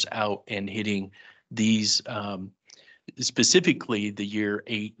providers out and hitting these, specifically the year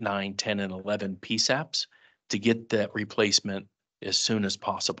 8, 9, 10, and 11 PSAPs to get that replacement as soon as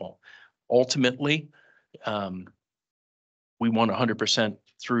possible. Ultimately, we want 100%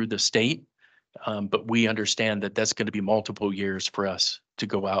 through the state, but we understand that that's going to be multiple years for us to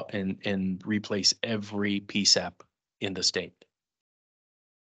go out and replace every PSAP in the state.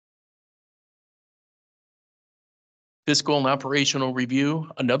 Fiscal and operational review,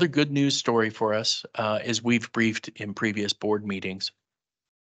 another good news story for us, as we've briefed in previous board meetings.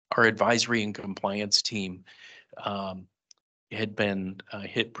 Our advisory and compliance team had been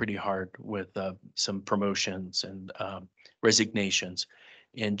hit pretty hard with some promotions and resignations.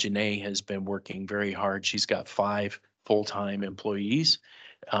 And Janae has been working very hard. She's got 5 full-time employees.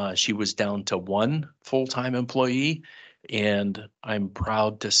 She was down to 1 full-time employee. And I'm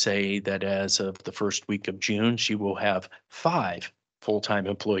proud to say that as of the first week of June, she will have 5 full-time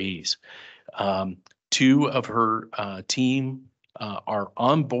employees. 2 of her team are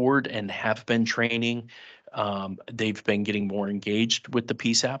on board and have been training. They've been getting more engaged with the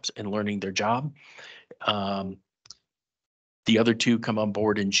PSAPs and learning their job. The other 2 come on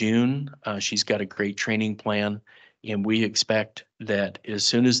board in June. She's got a great training plan, and we expect that as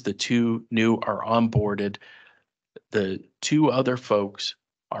soon as the 2 new are onboarded, the 2 other folks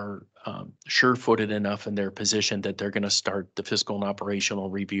are sure-footed enough in their position that they're going to start the fiscal and operational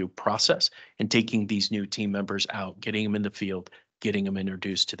review process and taking these new team members out, getting them in the field, getting them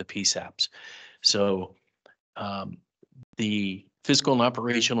introduced to the PSAPs. So the fiscal and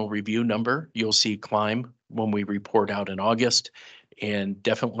operational review number, you'll see climb when we report out in August, and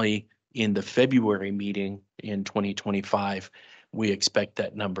definitely in the February meeting in 2025, we expect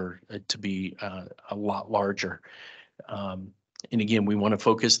that number to be a lot larger. And again, we want to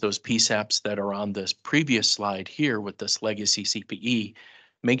focus those PSAPs that are on this previous slide here with this legacy CPE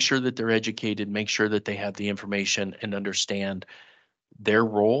make sure that they're educated, make sure that they have the information and understand their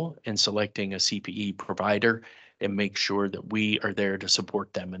role in selecting a CPE provider, and make sure that we are there to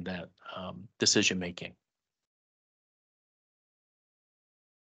support them in that decision making.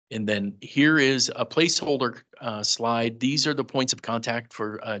 And then here is a placeholder slide. These are the points of contact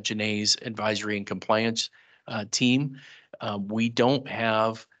for Janae's advisory and compliance team. We don't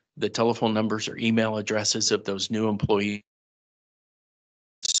have the telephone numbers or email addresses of those new employees.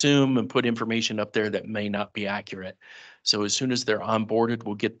 Assume and put information up there that may not be accurate. So as soon as they're onboarded,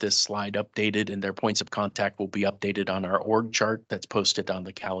 we'll get this slide updated and their points of contact will be updated on our org chart that's posted on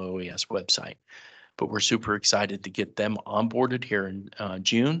the Cal OES website. But we're super excited to get them onboarded here in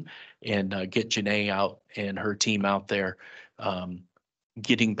June and get Janae out and her team out there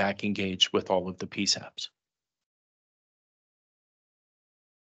getting back engaged with all of the PSAPs.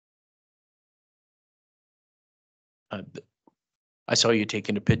 I saw you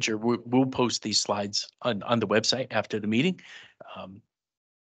taking a picture. We'll post these slides on the website after the meeting.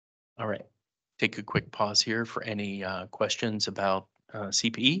 All right, take a quick pause here for any questions about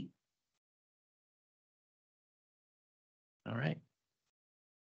CPE. All right.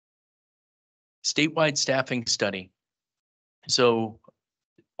 Statewide staffing study. So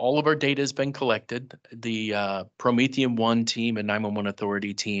all of our data has been collected. The Promethean 1 team and 911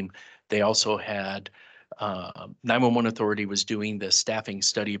 Authority team, they also had 911 Authority was doing the staffing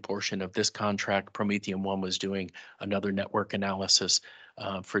study portion of this contract. Promethean 1 was doing another network analysis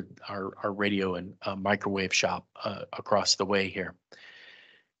for our radio and microwave shop across the way here.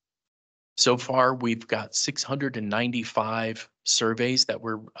 So far, we've got 695 surveys that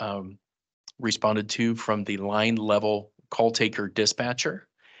were responded to from the line level call taker dispatcher,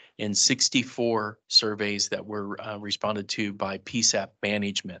 and 64 surveys that were responded to by PSAP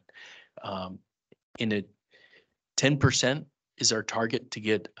management. In a 10% is our target to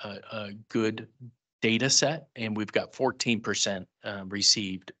get a good data set, and we've got 14%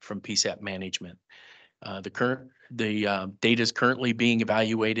 received from PSAP management. The data is currently being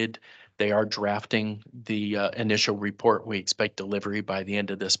evaluated. They are drafting the initial report. We expect delivery by the end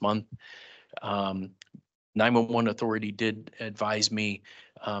of this month. 911 Authority did advise me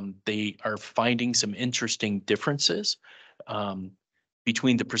they are finding some interesting differences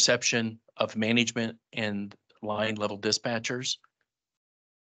between the perception of management and line level dispatchers.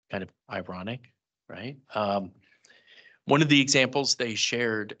 Kind of ironic, right? One of the examples they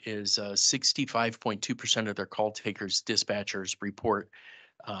shared is 65.2% of their call takers, dispatchers report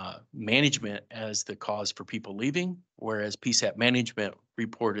management as the cause for people leaving, whereas PSAP management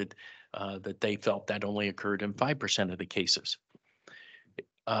reported that they felt that only occurred in 5% of the cases.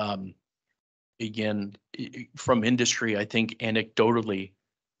 Again, from industry, I think anecdotally,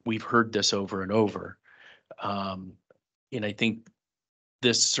 we've heard this over and over. And I think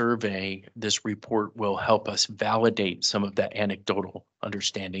this survey, this report will help us validate some of that anecdotal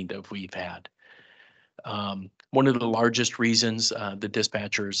understanding that we've had. One of the largest reasons the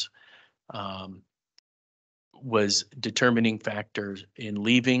dispatchers was determining factors in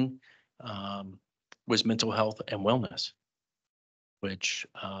leaving was mental health and wellness, which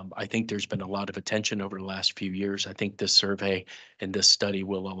I think there's been a lot of attention over the last few years. I think this survey and this study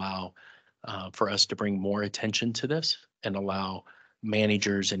will allow for us to bring more attention to this and allow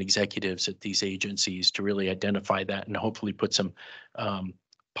managers and executives at these agencies to really identify that and hopefully put some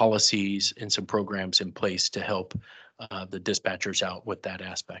policies and some programs in place to help the dispatchers out with that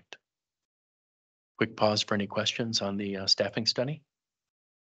aspect. Quick pause for any questions on the staffing study.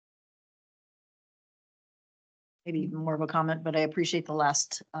 Maybe more of a comment, but I appreciate the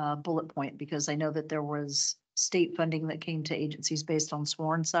last bullet point because I know that there was state funding that came to agencies based on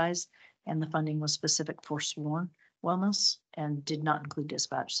sworn size, and the funding was specific for sworn wellness and did not include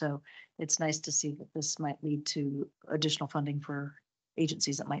dispatch. So it's nice to see that this might lead to additional funding for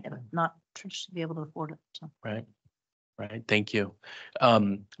agencies that might not traditionally be able to afford it. So. Right. Right. Thank you.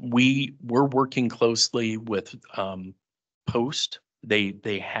 We're working closely with Post.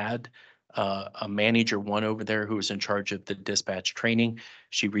 They had a manager one over there who was in charge of the dispatch training.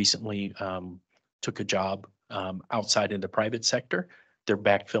 She recently took a job outside in the private sector. They're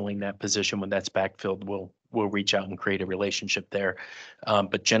backfilling that position. When that's backfilled, we'll reach out and create a relationship there.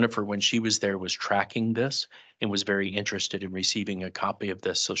 But Jennifer, when she was there, was tracking this and was very interested in receiving a copy of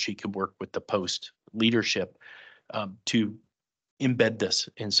this so she could work with the Post leadership to embed this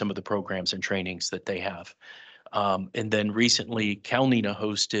in some of the programs and trainings that they have. And then recently,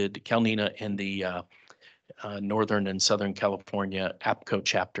 CalNENA and the Northern and Southern California APCO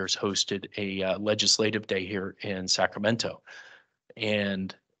chapters hosted a legislative day here in Sacramento.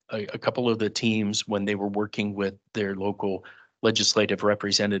 And a couple of the teams, when they were working with their local legislative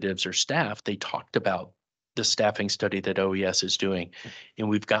representatives or staff, they talked about the staffing study that OES is doing. And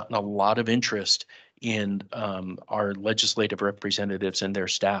we've gotten a lot of interest in our legislative representatives and their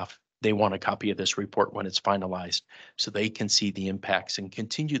staff. They want a copy of this report when it's finalized so they can see the impacts and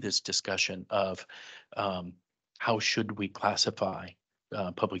continue this discussion of how should we classify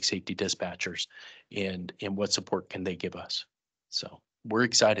public safety dispatchers and what support can they give us. So we're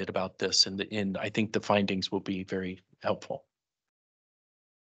excited about this and I think the findings will be very helpful.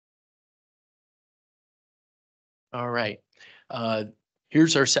 All right.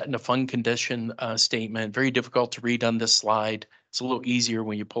 Here's our set in a fund condition statement. Very difficult to read on this slide. It's a little easier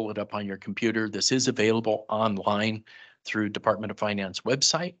when you pull it up on your computer. This is available online through Department of Finance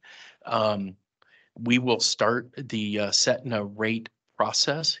website. We will start the set in a rate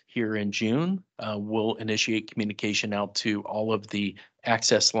process here in June. We'll initiate communication out to all of the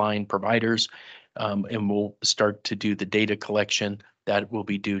access line providers, and we'll start to do the data collection that will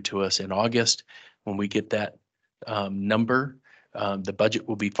be due to us in August. When we get that number, the budget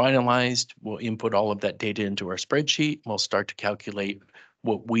will be finalized. We'll input all of that data into our spreadsheet. We'll start to calculate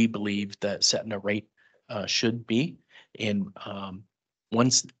what we believe that set in a rate should be. And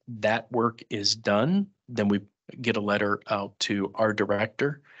once that work is done, then we get a letter out to our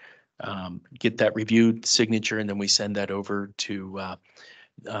director, get that reviewed, signature, and then we send that over to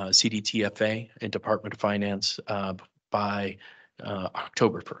CDTFA and Department of Finance by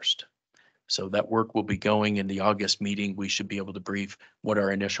October 1st. So that work will be going in the August meeting. We should be able to brief what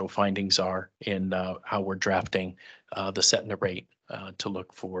our initial findings are and how we're drafting the set and the rate to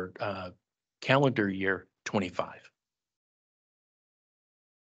look for calendar year 25.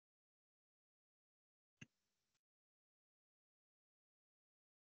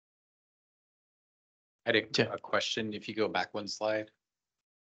 I had a question. If you go back one slide,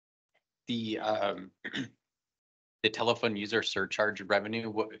 the the telephone user surcharge revenue,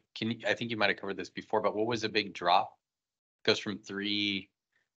 what can you, I think you might have covered this before, but what was a big drop? Goes from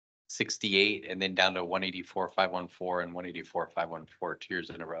 368 and then down to 184,514 and 184,514 2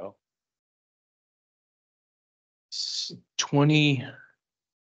 years in a row. 20.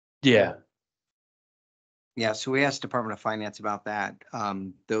 Yeah. Yeah, so we asked Department of Finance about that.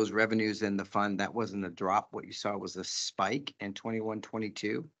 Those revenues in the fund, that wasn't a drop. What you saw was a spike in 21,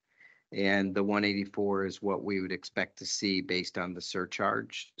 22. And the 184 is what we would expect to see based on the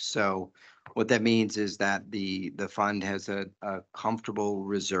surcharge. So what that means is that the fund has a comfortable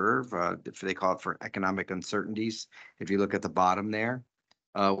reserve, if they call it for economic uncertainties. If you look at the bottom there,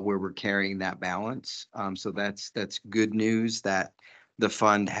 where we're carrying that balance. So that's good news that the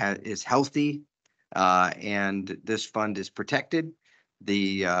fund is healthy. And this fund is protected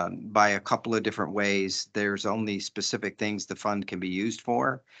by a couple of different ways. There's only specific things the fund can be used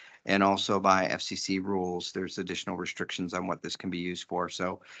for. And also by FCC rules, there's additional restrictions on what this can be used for.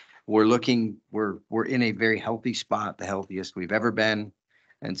 So we're in a very healthy spot, the healthiest we've ever been.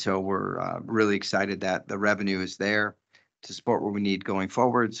 And so we're really excited that the revenue is there to support what we need going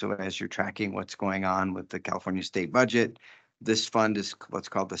forward. So as you're tracking what's going on with the California state budget, this fund is what's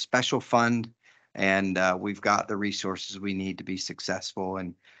called the special fund. And we've got the resources we need to be successful.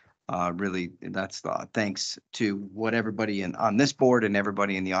 And really, that's thanks to what everybody on this board and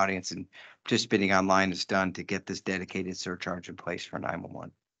everybody in the audience and participating online has done to get this dedicated surcharge in place for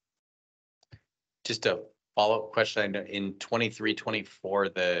 911. Just a follow-up question. I know in 23, 24,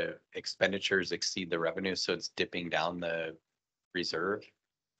 the expenditures exceed the revenue, so it's dipping down the reserve.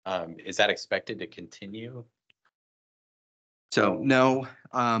 Is that expected to continue? So no,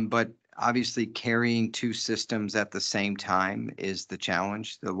 but obviously carrying two systems at the same time is the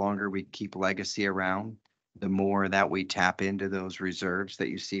challenge. The longer we keep legacy around, the more that we tap into those reserves that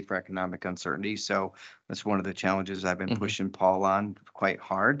you see for economic uncertainty. So that's one of the challenges I've been pushing Paul on quite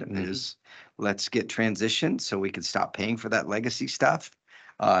hard is let's get transitioned so we can stop paying for that legacy stuff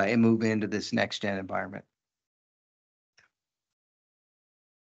and move into this next gen environment.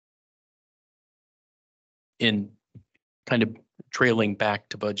 In kind of trailing back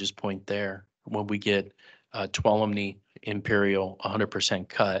to Budge's point there, when we get Tuolumne, Imperial, 100%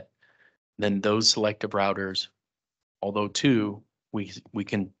 cut, then those selective routers, although two, we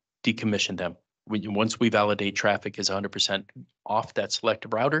can decommission them. Once we validate traffic is 100% off that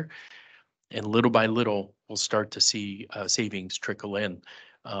selective router, and little by little, we'll start to see savings trickle in.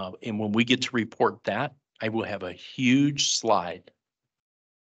 And when we get to report that, I will have a huge slide,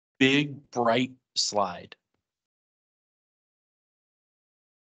 big, bright slide.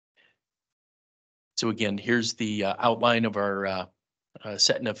 So again, here's the outline of our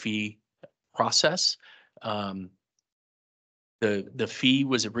setting a fee process. The fee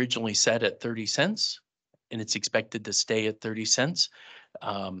was originally set at 30 cents. and it's expected to stay at 30 cents.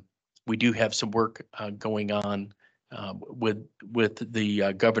 We do have some work going on with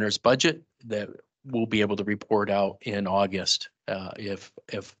the governor's budget that we'll be able to report out in August if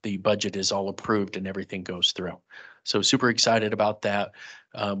the budget is all approved and everything goes through. So super excited about that.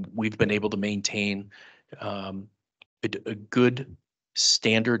 We've been able to maintain a good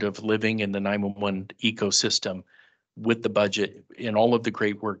standard of living in the 911 ecosystem with the budget and all of the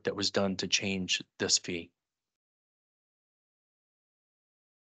great work that was done to change this fee.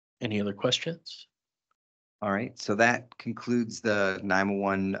 Any other questions? All right, so that concludes the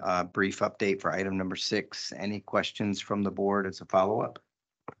 911 brief update for item number 6. Any questions from the board as a follow-up?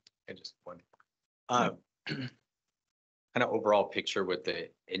 I just one. Kind of overall picture with the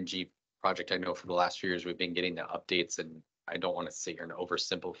NG project. I know for the last few years, we've been getting the updates, and I don't want to sit here and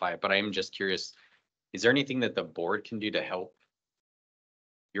oversimplify it, but I am just curious, is there anything that the board can do to help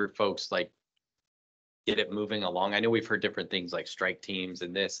your folks like get it moving along? I know we've heard different things like strike teams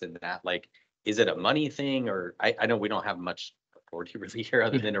and this and that. Like, is it a money thing? Or I know we don't have much authority really here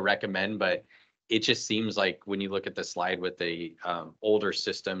other than to recommend, but it just seems like when you look at the slide with the older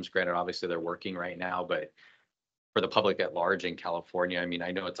systems, granted, obviously they're working right now, but for the public at large in California, I mean,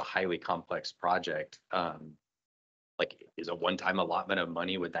 I know it's a highly complex project. Like, is a one-time allotment of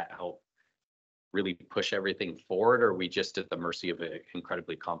money, would that help really push everything forward? Or are we just at the mercy of an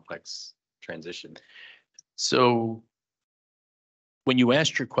incredibly complex transition? So when you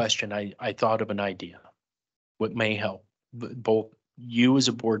asked your question, I thought of an idea. What may help both you as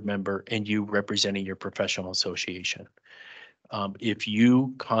a board member and you representing your professional association. If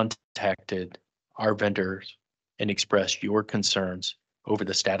you contacted our vendors and expressed your concerns over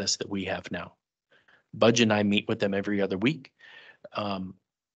the status that we have now. Budge and I meet with them every other week.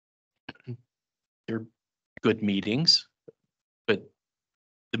 They're good meetings, but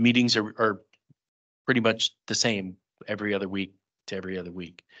the meetings are pretty much the same every other week to every other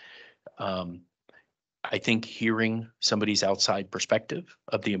week. I think hearing somebody's outside perspective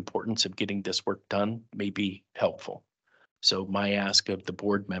of the importance of getting this work done may be helpful. So my ask of the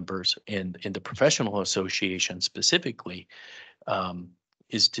board members and in the professional association specifically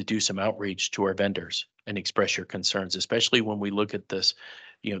is to do some outreach to our vendors and express your concerns, especially when we look at this,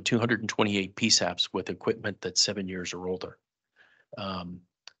 228 PSAPs with equipment that's 7 years or older.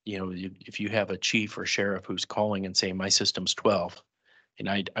 If you have a chief or sheriff who's calling and saying, my system's 12, and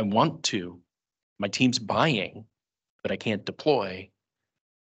I want to, my team's buying, but I can't deploy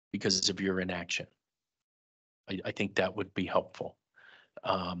because of your inaction. I think that would be helpful.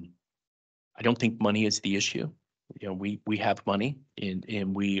 I don't think money is the issue. We have money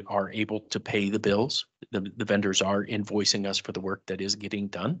and we are able to pay the bills. The vendors are invoicing us for the work that is getting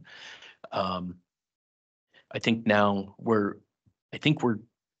done. I think now we're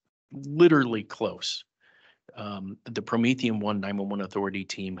literally close. The Promethean 1 911 Authority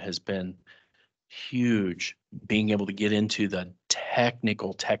team has been huge, being able to get into the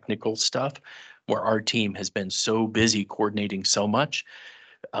technical stuff where our team has been so busy coordinating so much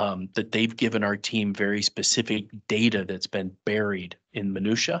that they've given our team very specific data that's been buried in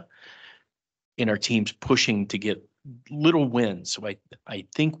minutia, and our team's pushing to get little wins. So I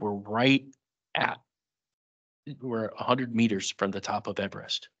think we're 100 meters from the top of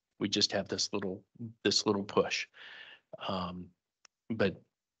Everest. We just have this little push. But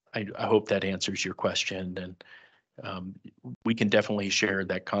I hope that answers your question, and we can definitely share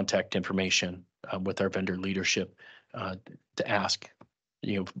that contact information with our vendor leadership to ask,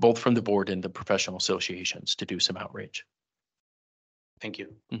 both from the board and the professional associations to do some outreach. Thank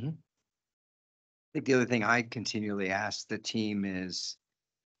you. I think the other thing I continually ask the team is,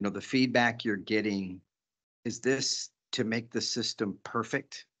 the feedback you're getting, is this to make the system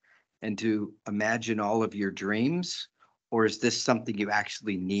perfect and to imagine all of your dreams? Or is this something you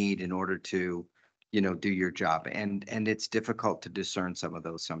actually need in order to, do your job? And it's difficult to discern some of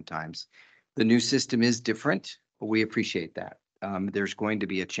those sometimes. The new system is different, but we appreciate that. There's going to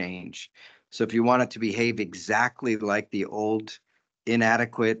be a change. So if you want it to behave exactly like the old,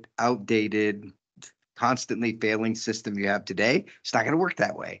 inadequate, outdated, constantly failing system you have today, it's not going to work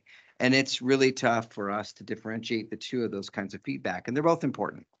that way. And it's really tough for us to differentiate the two of those kinds of feedback. And they're both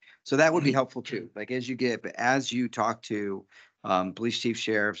important. So that would be helpful too. Like as you talk to police chiefs,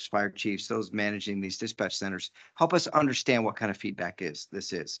 sheriffs, fire chiefs, those managing these dispatch centers, help us understand what kind of feedback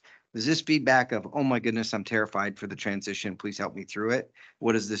this is. Is this feedback of, oh my goodness, I'm terrified for the transition, please help me through it?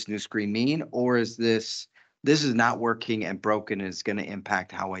 What does this new screen mean? Or is this is not working and broken and is going to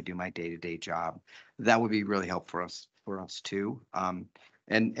impact how I do my day-to-day job? That would be really helpful for us too.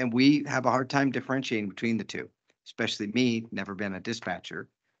 And we have a hard time differentiating between the two, especially me, never been a dispatcher.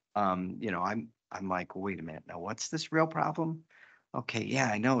 I'm like, wait a minute, now what's this real problem? Okay, yeah,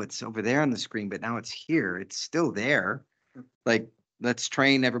 I know it's over there on the screen, but now it's here. It's still there. Like, let's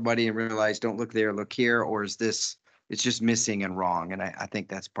train everybody and realize, don't look there, look here, or is this, it's just missing and wrong. And I think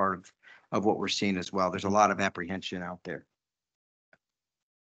that's part of what we're seeing as well. There's a lot of apprehension out there.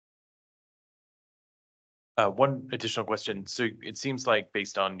 One additional question. So it seems like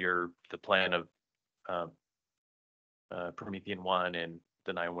based on the plan of um, Promethean One and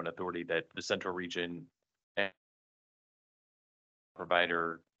the 911 Authority, that the central region and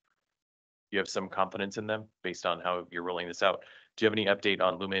provider, you have some confidence in them based on how you're rolling this out. Do you have any update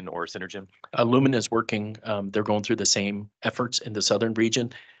on Lumen or Synergym? Lumen is working, they're going through the same efforts in the southern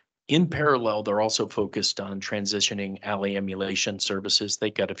region. In parallel, they're also focused on transitioning alley emulation services.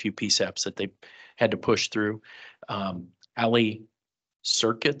 They got a few PSAPs that they had to push through. Alley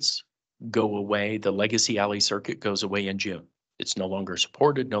circuits go away. The legacy alley circuit goes away in June. It's no longer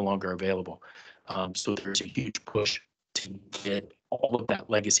supported, no longer available. So there's a huge push to get all of that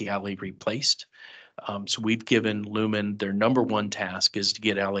legacy alley replaced. So we've given Lumen their number one task is to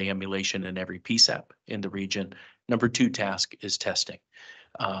get alley emulation in every PSAP in the region. Number two task is testing.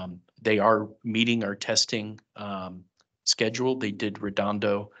 They are meeting our testing schedule. They did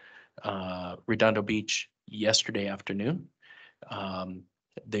Redondo Beach yesterday afternoon.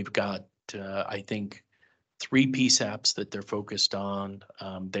 They've got, I think, 3 PSAPs that they're focused on.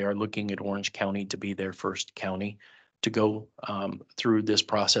 They are looking at Orange County to be their first county to go through this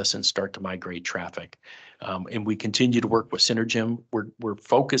process and start to migrate traffic. And we continue to work with Synergym. We're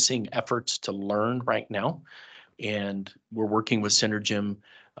focusing efforts to learn right now. And we're working with Synergym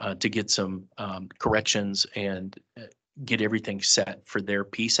to get some corrections and get everything set for their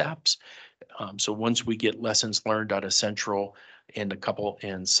PSAPs. So once we get lessons learned out of Central and a couple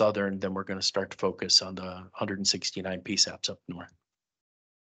in Southern, then we're going to start to focus on the 169 PSAPs up north.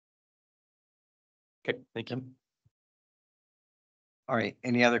 Okay, thank you. All right,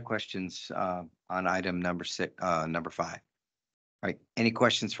 any other questions on item number 5? All right, any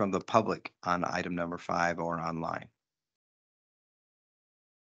questions from the public on item number 5 or online?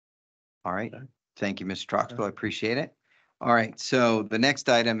 All right, thank you, Mr. Troxel, I appreciate it. All right, so the next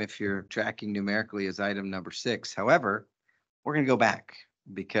item, if you're tracking numerically, is item number 6. However, we're going to go back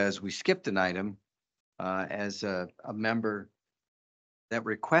because we skipped an item as a member that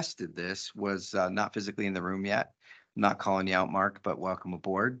requested this was not physically in the room yet. I'm not calling you out, Mark, but welcome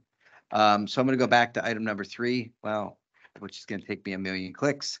aboard. So I'm going to go back to item number 3, well, which is going to take me a million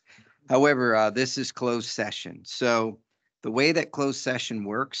clicks. However, this is closed session. So the way that closed session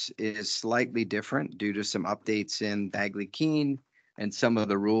works is slightly different due to some updates in Bagley-Keene and some of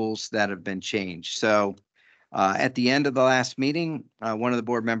the rules that have been changed. So at the end of the last meeting, one of the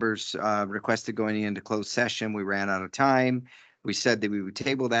board members requested going into closed session. We ran out of time. We said that we would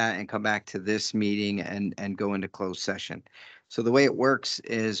table that and come back to this meeting and go into closed session. So the way it works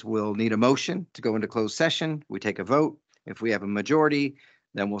is we'll need a motion to go into closed session. We take a vote. If we have a majority,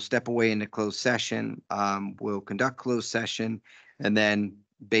 then we'll step away into closed session. We'll conduct closed session, and then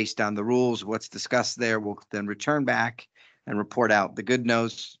based on the rules, what's discussed there, we'll then return back and report out. The good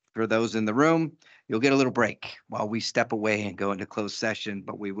news for those in the room, you'll get a little break while we step away and go into closed session,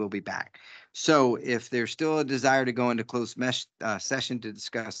 but we will be back. So if there's still a desire to go into closed session to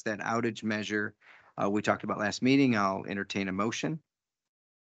discuss that outage measure we talked about last meeting, I'll entertain a motion.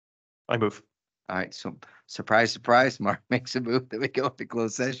 I move. All right, so surprise, surprise, Mark makes a move that we go into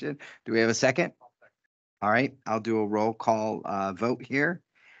closed session. Do we have a second? All right, I'll do a roll call vote here.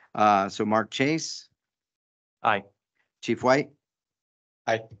 So Mark Chase. Aye. Chief White.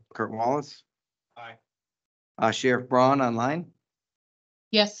 Aye. Kurt Wallace. Aye. Sheriff Braun online.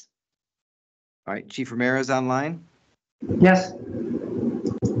 Yes. All right, Chief Ramirez online. Yes.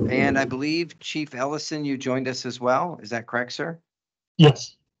 And I believe Chief Ellison, you joined us as well. Is that correct, sir?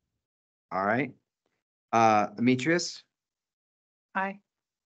 Yes. All right. Demetrius Aye.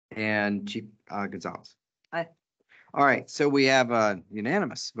 and Chief Gonzalez. Aye. All right, so we have a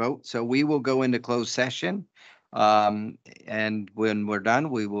unanimous vote. So we will go into closed session. And when we're done,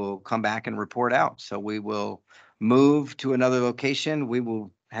 we will come back and report out. So we will move to another location. We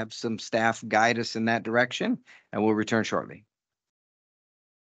will have some staff guide us in that direction, and we'll return shortly.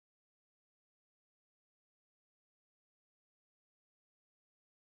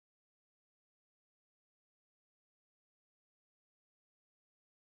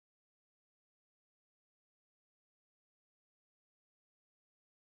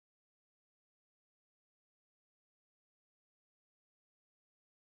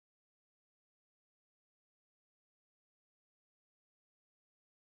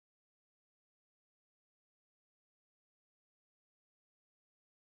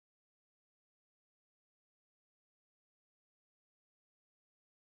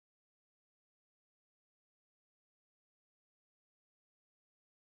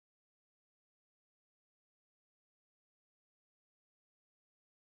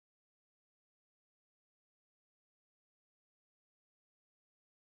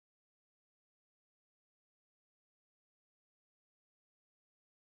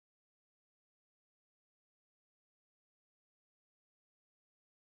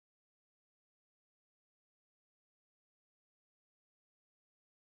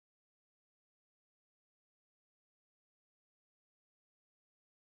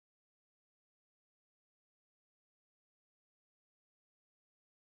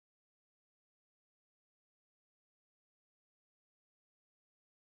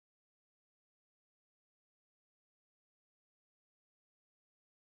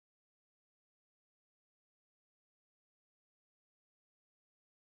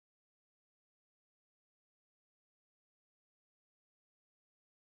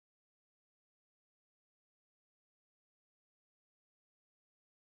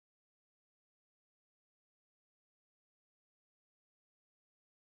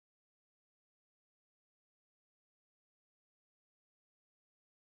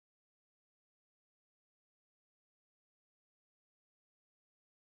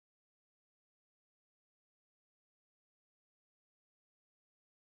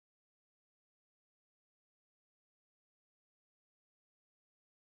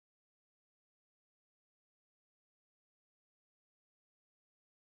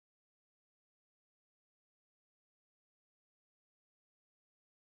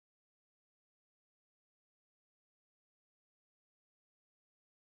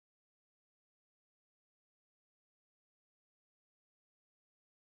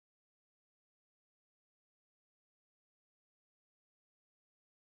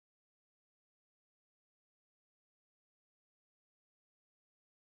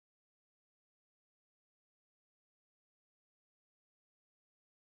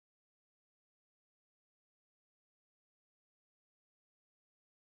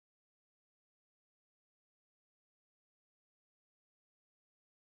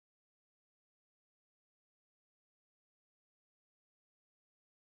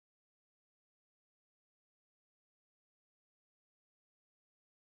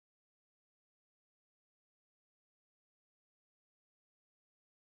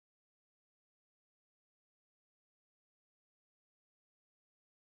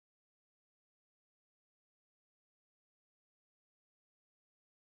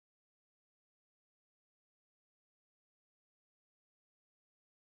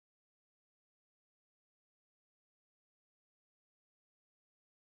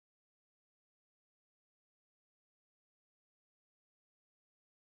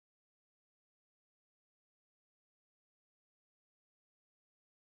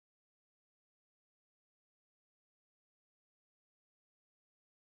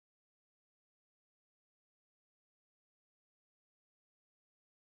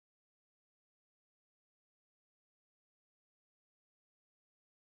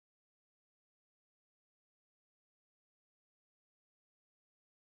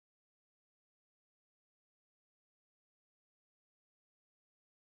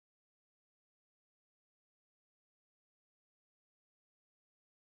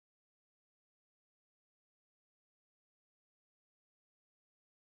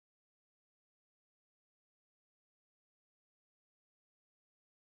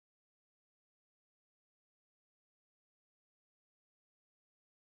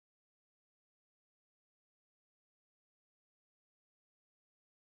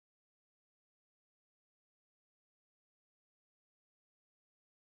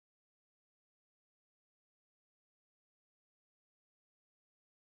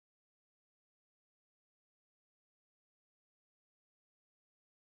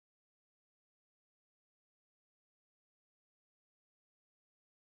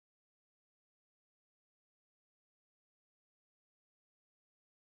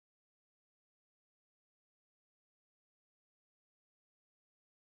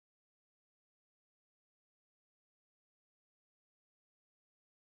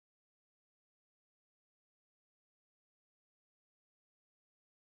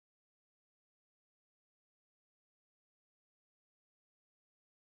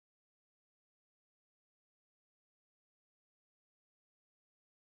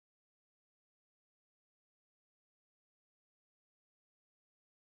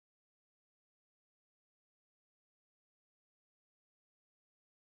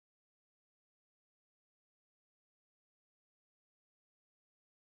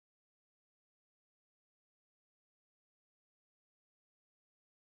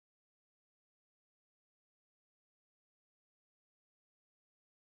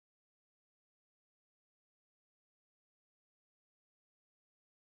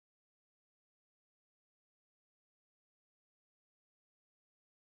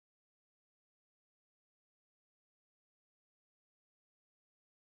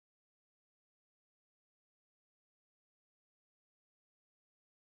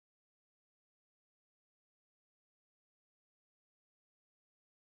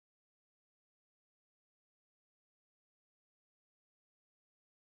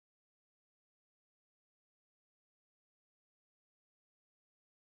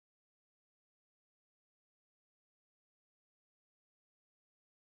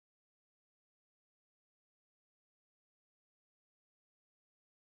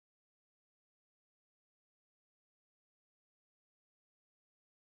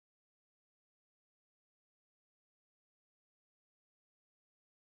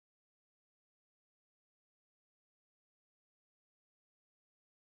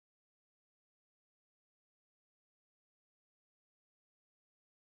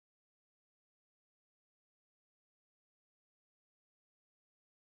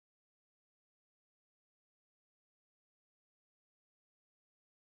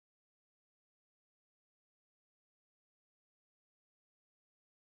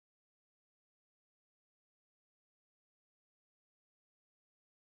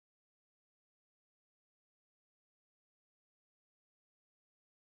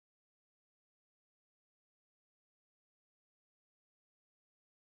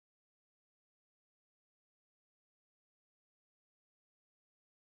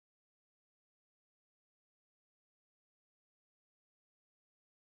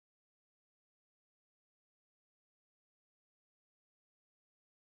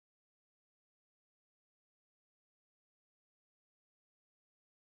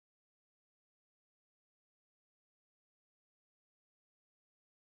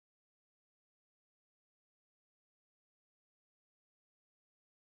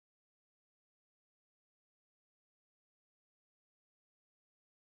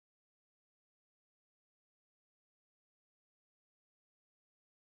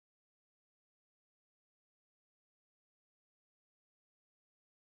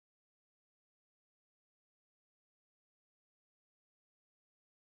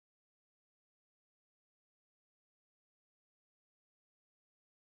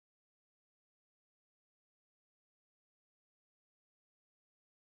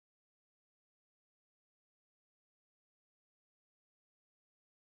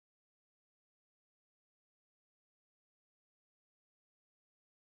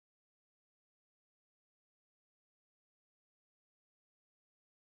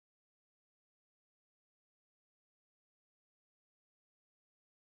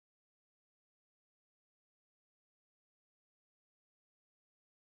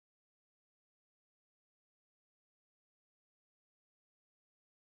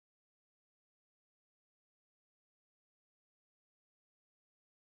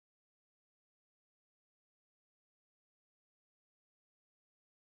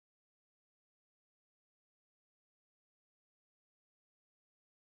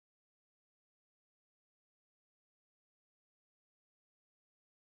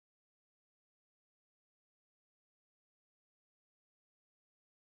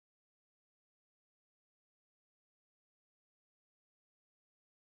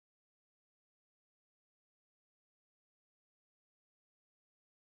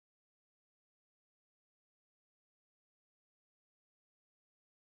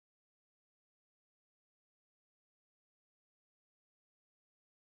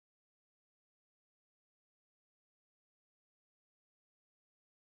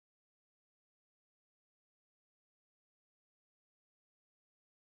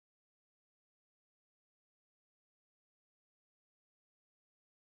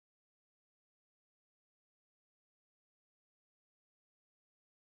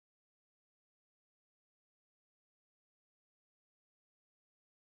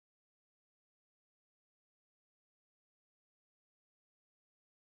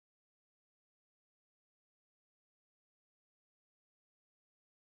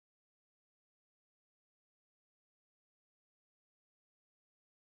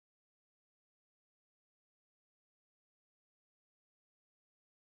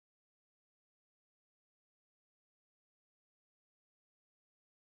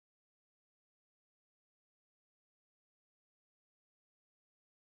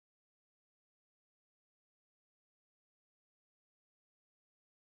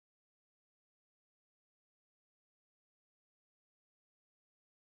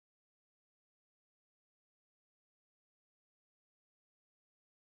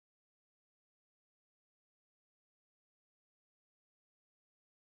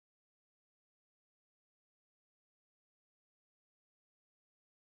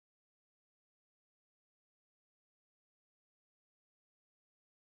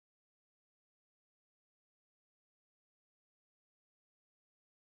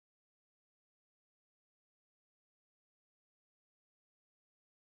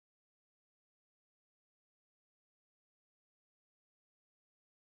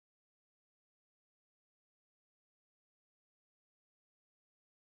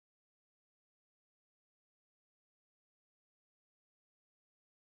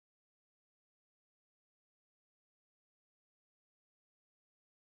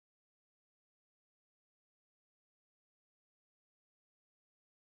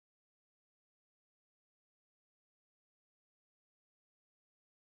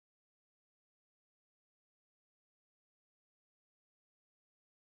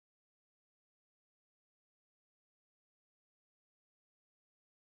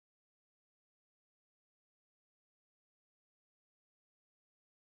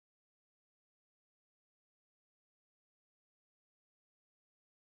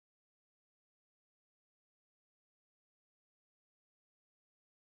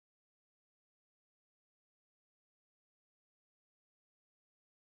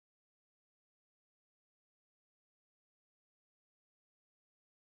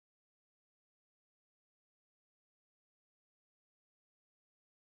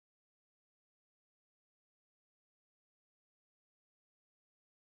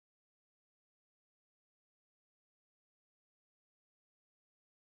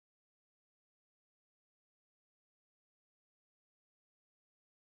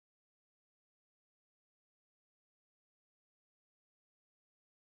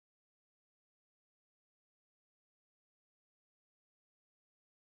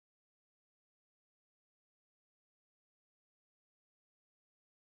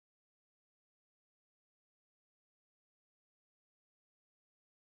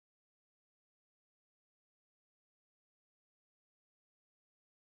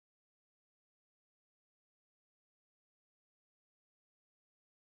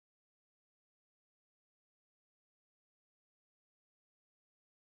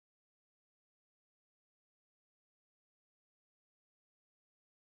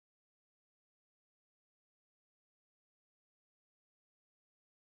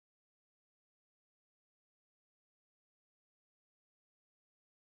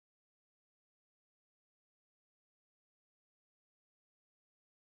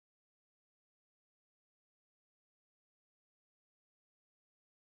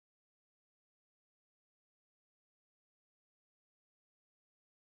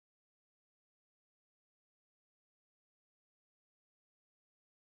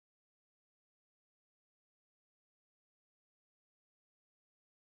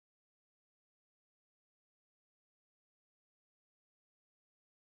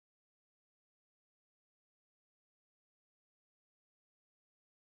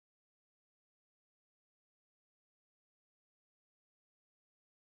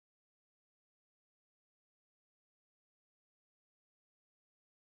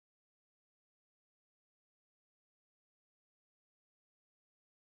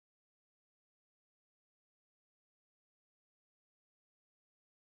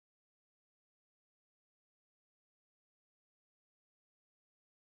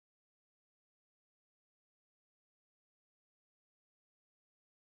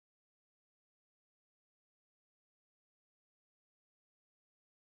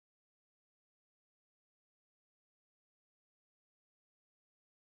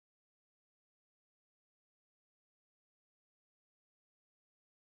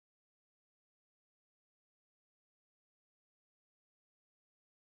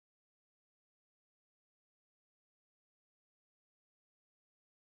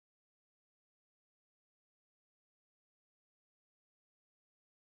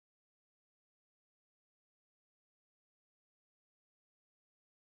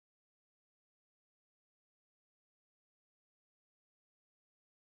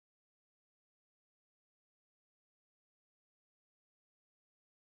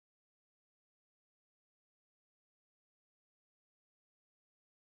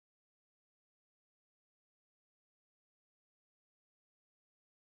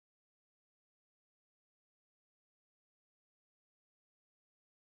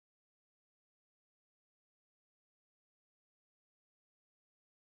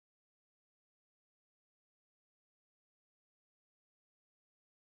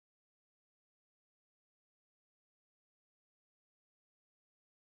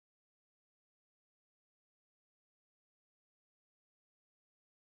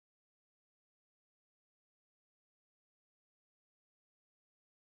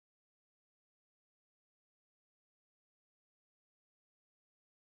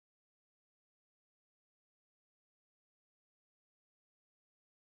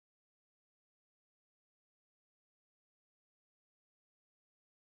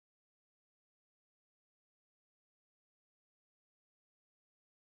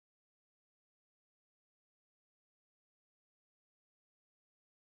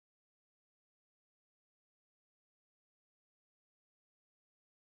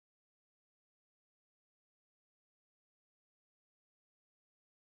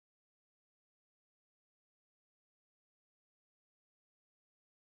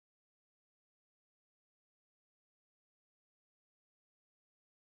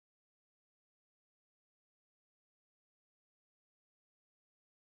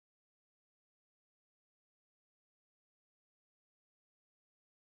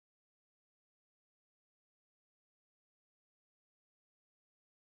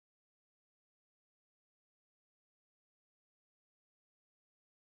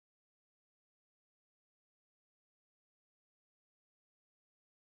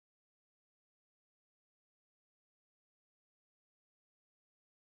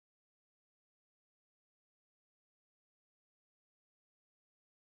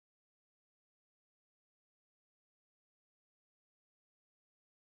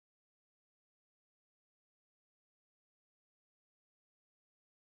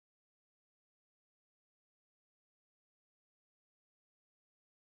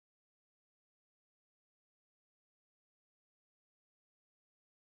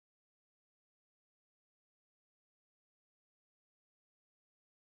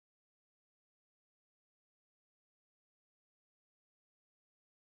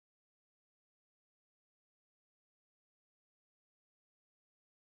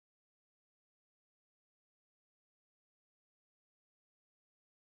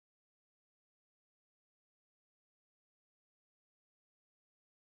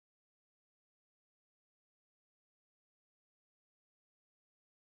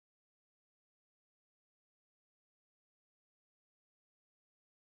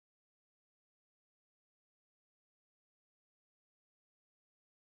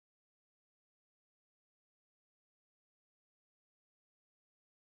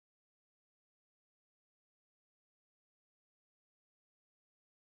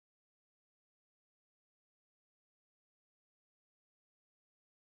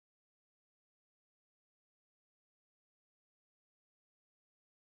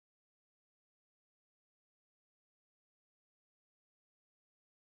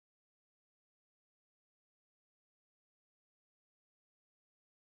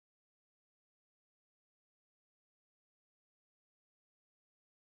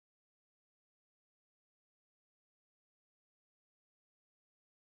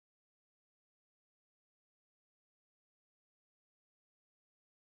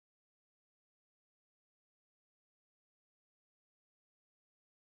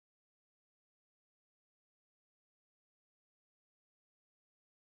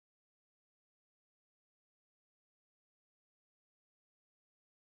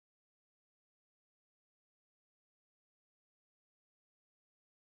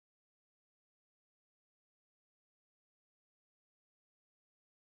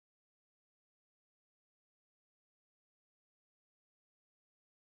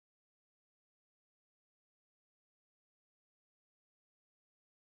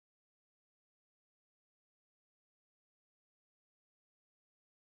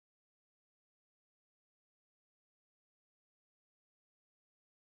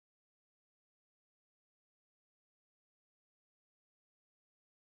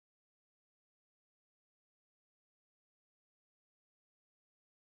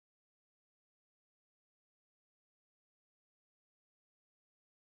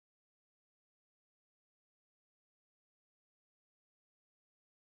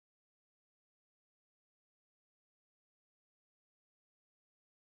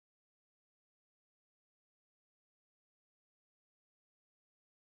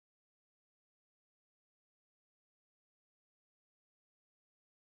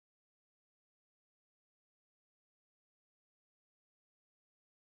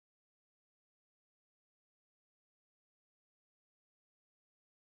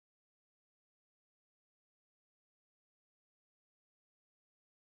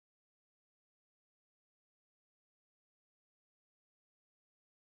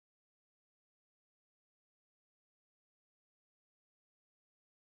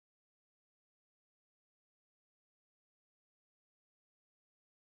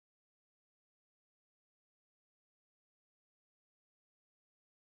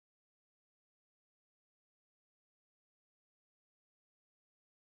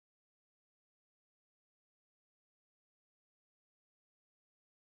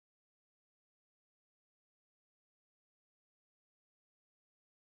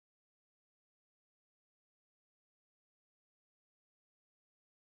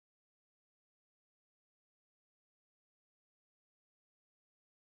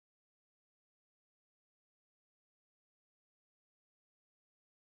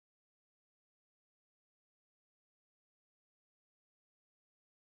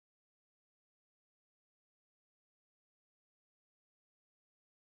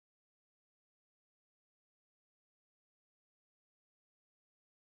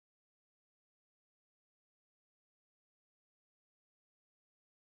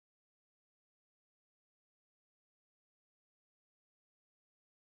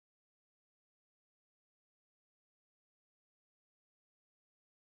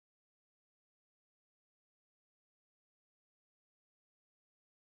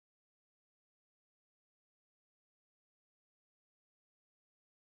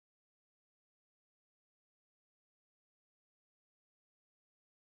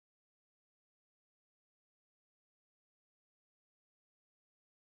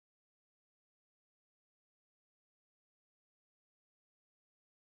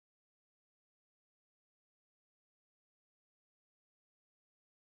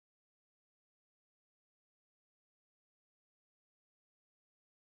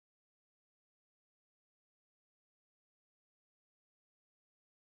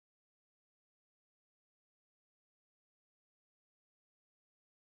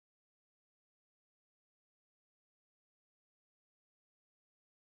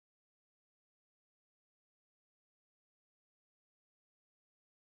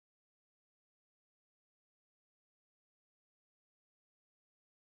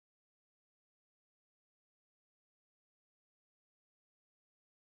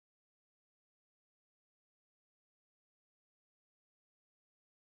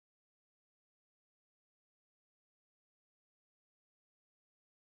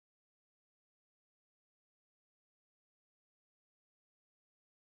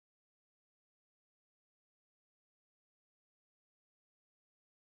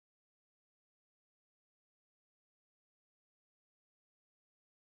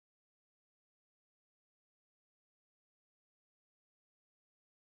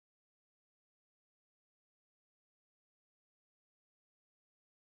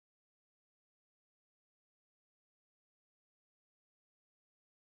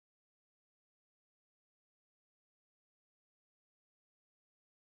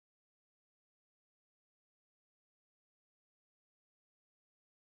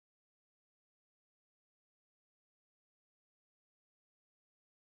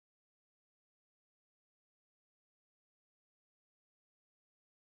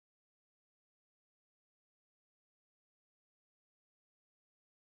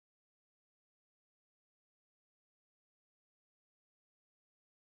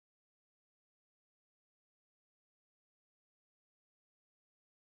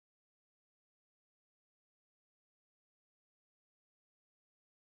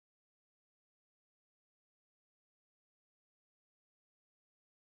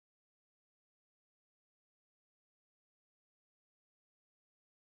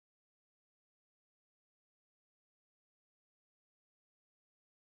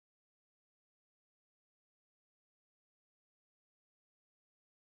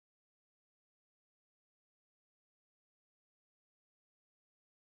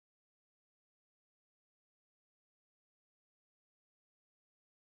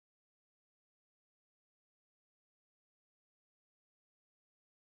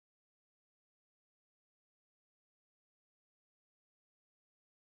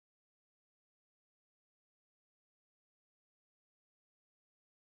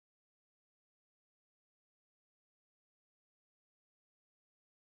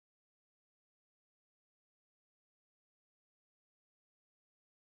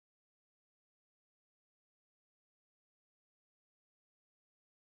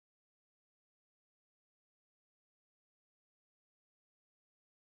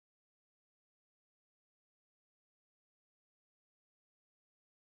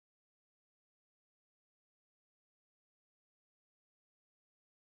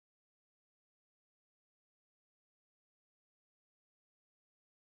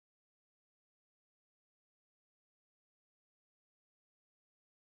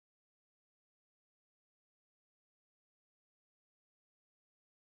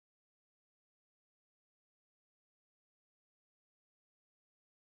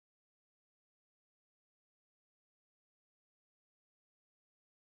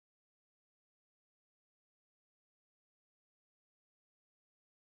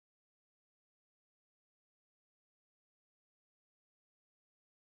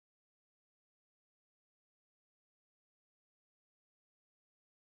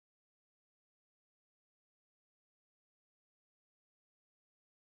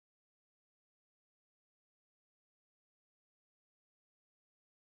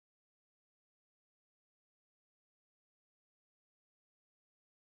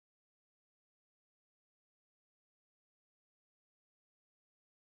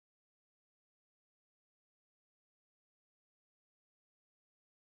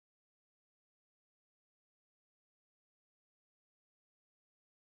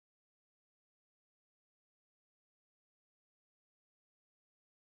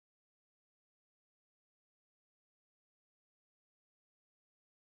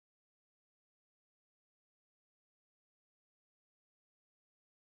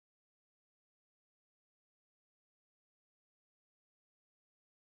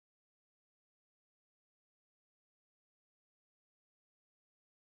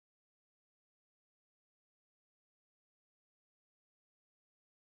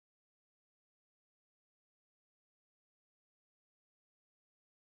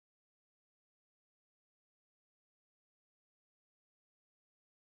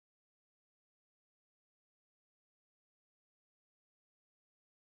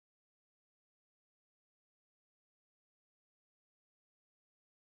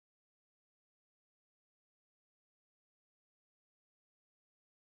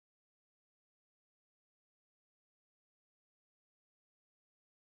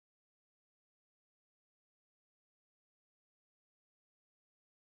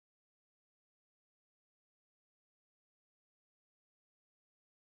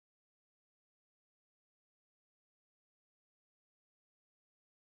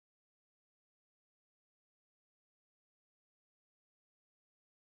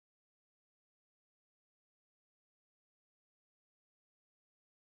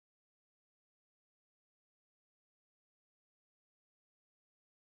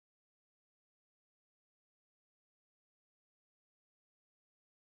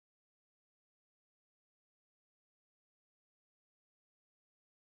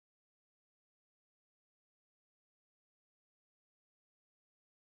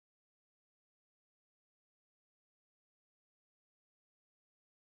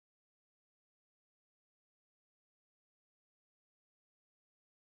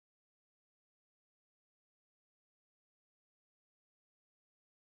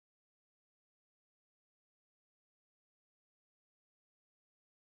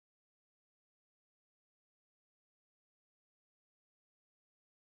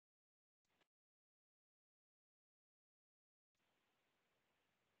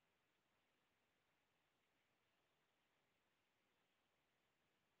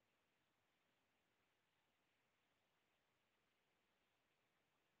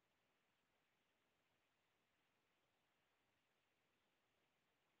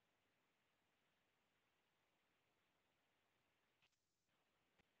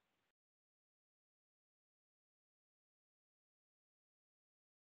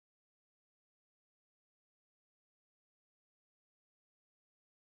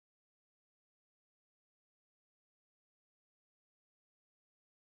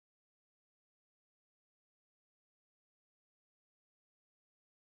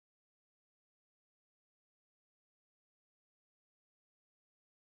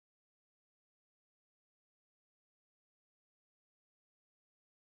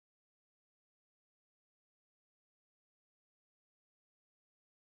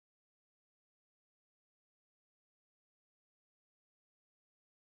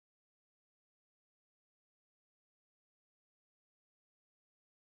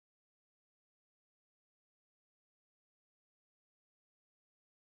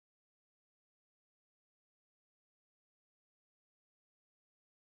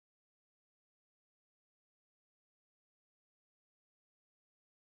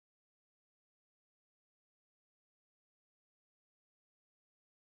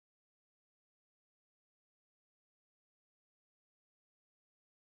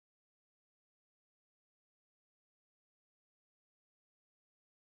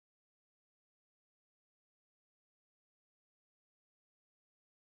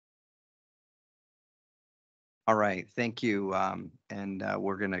 All right, thank you. And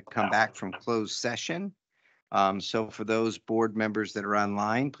we're going to come back from closed session. So for those board members that are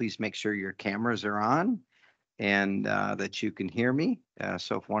online, please make sure your cameras are on and that you can hear me.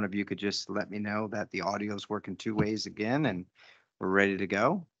 So if one of you could just let me know that the audio is working two ways again and we're ready to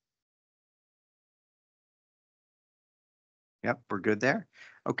go. Yep, we're good there.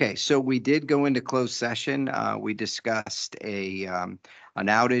 Okay, so we did go into closed session. We discussed an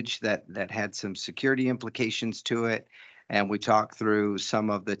outage that had some security implications to it. And we talked through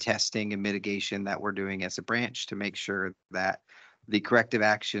some of the testing and mitigation that we're doing as a branch to make sure that the corrective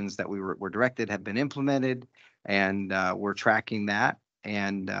actions that we were directed have been implemented. And we're tracking that.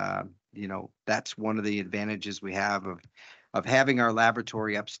 And, that's one of the advantages we have of having our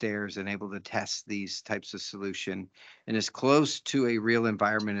laboratory upstairs and able to test these types of solution and as close to a real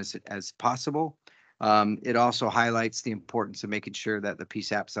environment as possible. It also highlights the importance of making sure that the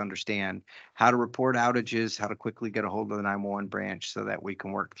PSAPs understand how to report outages, how to quickly get a hold of the 911 branch so that we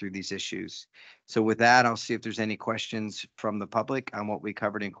can work through these issues. So with that, I'll see if there's any questions from the public on what we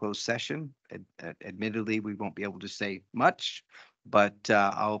covered in closed session. Admittedly, we won't be able to say much, but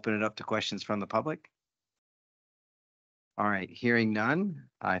I'll open it up to questions from the public. All right, hearing none,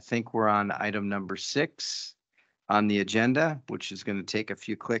 I think we're on item number 6 on the agenda, which is going to take a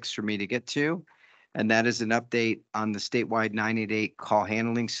few clicks for me to get to. And that is an update on the statewide 988 call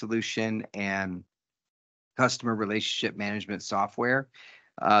handling solution and customer relationship management software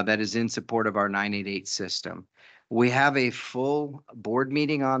that is in support of our 988 system. We have a full board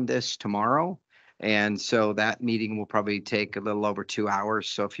meeting on this tomorrow. And so that meeting will probably take a little over 2 hours.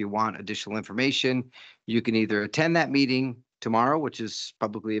 So if you want additional information, you can either attend that meeting tomorrow, which is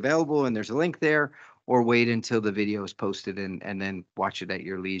publicly available, and there's a link there, or wait until the video is posted and then watch it at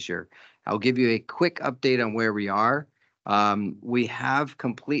your leisure. I'll give you a quick update on where we are. We have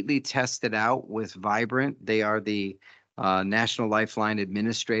completely tested out with Vibrant. They are the National Lifeline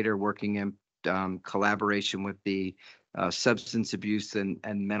Administrator working in collaboration with the Substance Abuse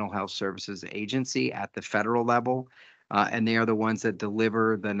and Mental Health Services Agency at the federal level. And they are the ones that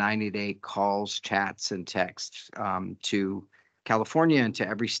deliver the 90-day calls, chats, and texts to California and to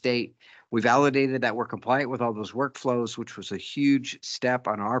every state. We validated that we're compliant with all those workflows, which was a huge step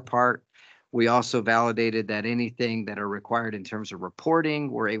on our part. We also validated that anything that are required in terms of reporting,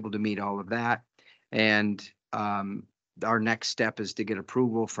 we're able to meet all of that. And our next step is to get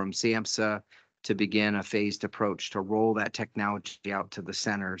approval from SAMHSA to begin a phased approach to roll that technology out to the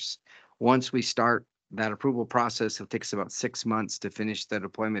centers. Once we start that approval process, it takes about 6 months to finish the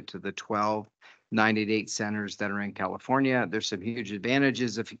deployment to the 12 98 centers that are in California. There's some huge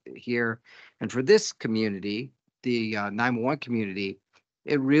advantages here. And for this community, the 911 community,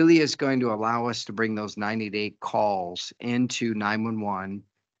 it really is going to allow us to bring those 90-day calls into 911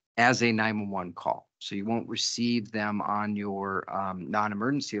 as a 911 call. So you won't receive them on your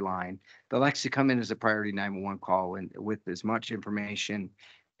non-emergency line. They'll actually come in as a priority 911 call and with as much information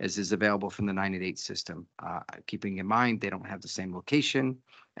as is available from the 988 system. Keeping in mind, they don't have the same location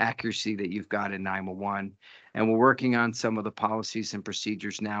accuracy that you've got in 911. And we're working on some of the policies and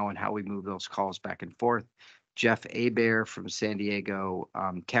procedures now and how we move those calls back and forth. Jeff Abear from San Diego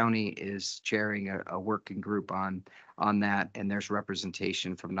County is chairing a working group on that, and there's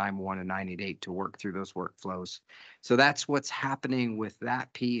representation from 911 and 988 to work through those workflows. So that's what's happening with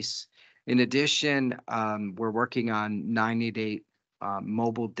that piece. In addition, we're working on 988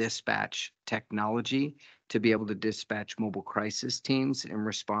 mobile dispatch technology to be able to dispatch mobile crisis teams in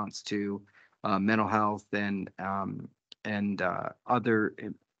response to mental health and other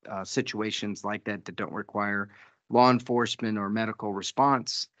situations like that don't require law enforcement or medical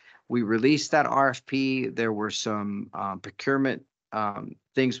response. We released that RFP. There were some procurement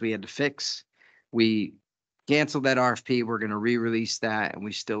things we had to fix. We canceled that RFP. We're going to re-release that, and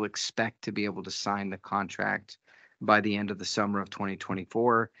we still expect to be able to sign the contract by the end of the summer of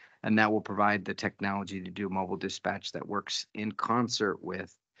 2024. And that will provide the technology to do mobile dispatch that works in concert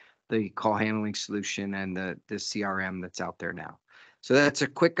with the call handling solution and the CRM that's out there now. So that's a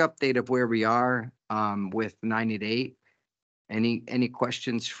quick update of where we are with 988. Any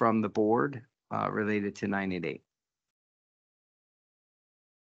questions from the board related to 988?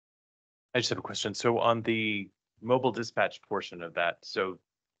 I just have a question. So on the mobile dispatch portion of that, so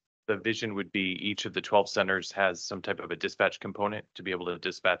the vision would be each of the 12 centers has some type of a dispatch component to be able to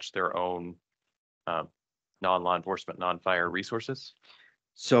dispatch their own non-law enforcement, non-fire resources?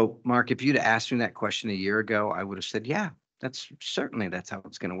 So Mark, if you'd asked me that question a year ago, I would have said, yeah, that's how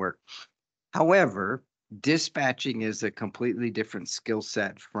it's going to work. However, dispatching is a completely different skill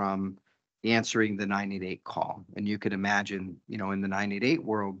set from answering the 988 call. And you could imagine, in the 988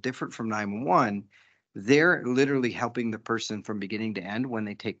 world, different from 911, They're literally helping the person from beginning to end when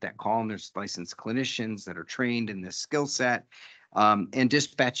they take that call, and there's licensed clinicians that are trained in this skill set. And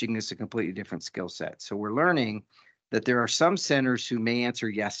dispatching is a completely different skill set. So we're learning that there are some centers who may answer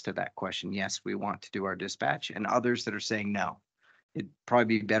yes to that question. Yes, we want to do our dispatch, and others that are saying no. It'd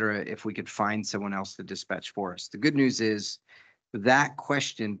probably be better if we could find someone else to dispatch for us. The good news is that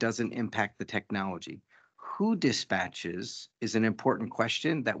question doesn't impact the technology. Who dispatches is an important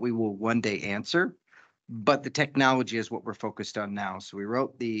question that we will one day answer, but the technology is what we're focused on now. So we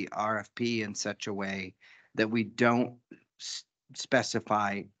wrote the RFP in such a way that we don't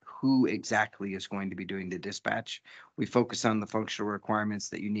specify who exactly is going to be doing the dispatch. We focus on the functional requirements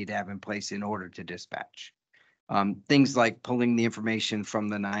that you need to have in place in order to dispatch. Things like pulling the information from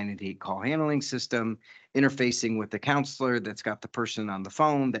the 988 call handling system, interfacing with the counselor that's got the person on the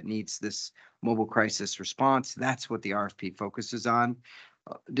phone that needs this mobile crisis response. That's what the RFP focuses on.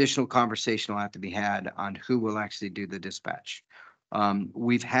 Additional conversation will have to be had on who will actually do the dispatch.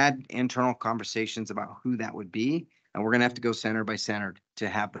 We've had internal conversations about who that would be, and we're going to have to go center by center to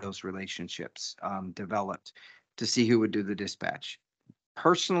have those relationships developed to see who would do the dispatch.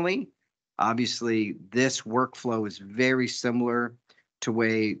 Personally, obviously, this workflow is very similar to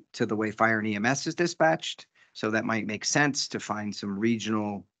the way fire and EMS is dispatched. So that might make sense to find some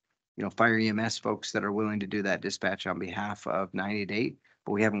regional, fire EMS folks that are willing to do that dispatch on behalf of 988,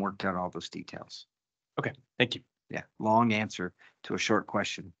 but we haven't worked out all those details. Okay, thank you. Yeah, long answer to a short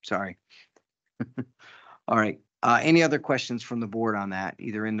question. Sorry. All right. Any other questions from the board on that,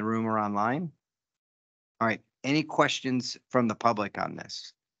 either in the room or online? All right. Any questions from the public on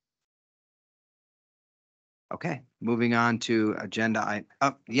this? Okay, moving on to agenda.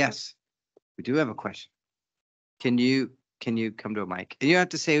 Yes, we do have a question. Can you come to a mic? And you don't have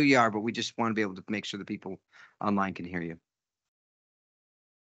to say who you are, but we just want to be able to make sure the people online can hear you.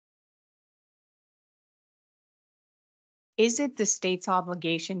 Is it the state's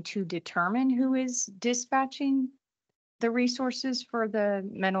obligation to determine who is dispatching the resources for the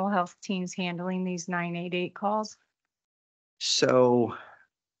mental health teams handling these 988 calls? So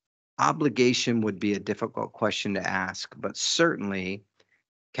obligation would be a difficult question to ask, but certainly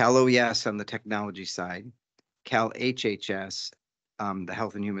Cal OES on the technology side, Cal HHS, the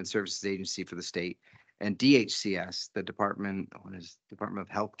Health and Human Services Agency for the state, and DHCS, the Department of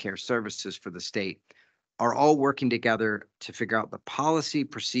Healthcare Services for the state, are all working together to figure out the policy,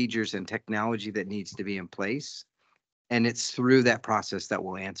 procedures, and technology that needs to be in place. And it's through that process that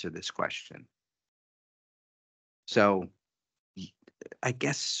we'll answer this question. So I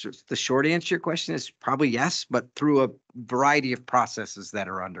guess the short answer to your question is probably yes, but through a variety of processes that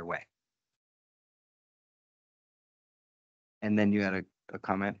are underway. And then you had a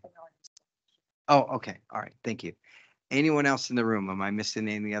comment? Oh, okay. All right. Thank you. Anyone else in the room? Am I missing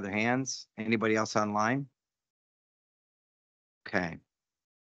any other hands? Anybody else online? Okay.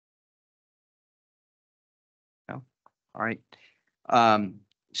 No? All right.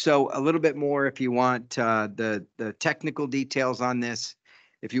 So a little bit more if you want the technical details on this.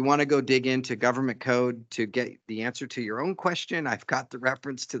 If you want to go dig into government code to get the answer to your own question, I've got the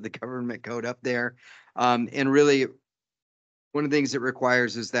reference to the government code up there. And really, one of the things it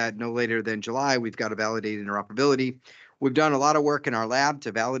requires is that no later than July, we've got to validate interoperability. We've done a lot of work in our lab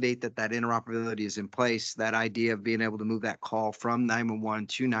to validate that interoperability is in place. That idea of being able to move that call from 911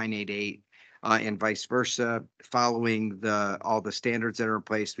 to 988 and vice versa, following all the standards that are in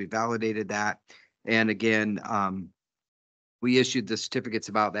place. We validated that. And again, we issued the certificates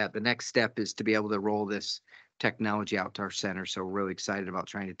about that. The next step is to be able to roll this technology out to our center. So we're really excited about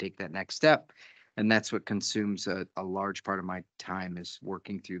trying to take that next step. And that's what consumes a large part of my time, is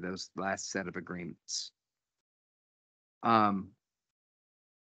working through those last set of agreements. I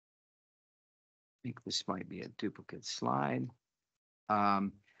think this might be a duplicate slide.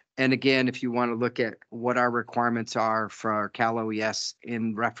 And again, if you want to look at what our requirements are for our Cal OES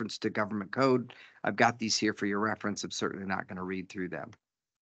in reference to government code, I've got these here for your reference. I'm certainly not going to read through them.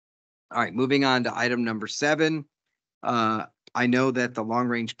 All right, moving on to item number 7. I know that the Long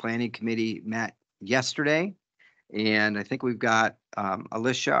Range Planning Committee met yesterday, and I think we've got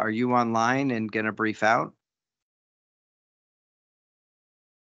Alicia, are you online and going to brief out?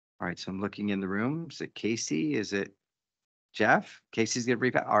 All right, so I'm looking in the room. Is it Casey? Is it Jeff? Casey's going to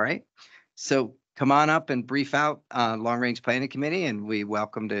brief out. All right. So come on up and brief out Long Range Planning Committee, and we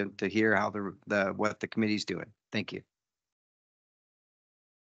welcome to hear how what the committee's doing. Thank you.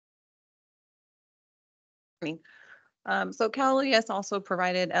 So Cal OES also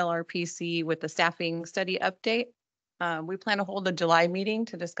provided LRPC with the staffing study update. We plan to hold a July meeting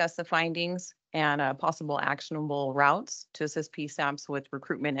to discuss the findings and possible actionable routes to assist PSAPs with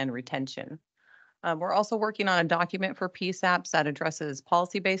recruitment and retention. We're also working on a document for PSAPs that addresses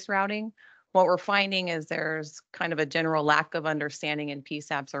policy-based routing. What we're finding is there's kind of a general lack of understanding in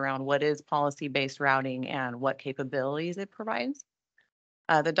PSAPs around what is policy-based routing and what capabilities it provides.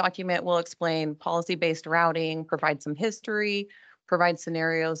 The document will explain policy-based routing, provide some history, provide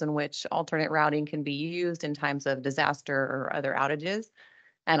scenarios in which alternate routing can be used in times of disaster or other outages,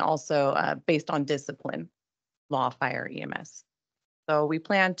 and also based on discipline, law, fire, EMS. So we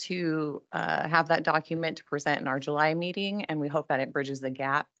plan to have that document to present in our July meeting, and we hope that it bridges the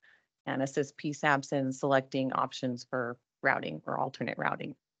gap and assists PSAPs in selecting options for routing or alternate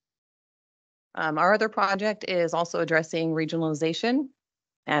routing. Our other project is also addressing regionalization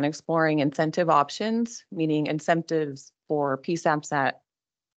and exploring incentive options, meaning incentives for PSAPs that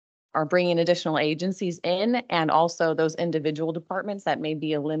are bringing additional agencies in, and also those individual departments that may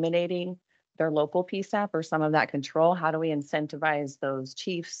be eliminating their local PSAP or some of that control. How do we incentivize those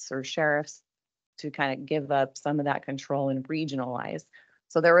chiefs or sheriffs to kind of give up some of that control and regionalize?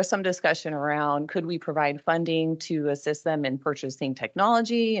 So there was some discussion around, could we provide funding to assist them in purchasing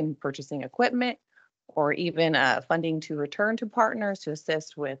technology and purchasing equipment, or even funding to return to partners to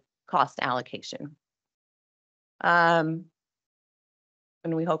assist with cost allocation? And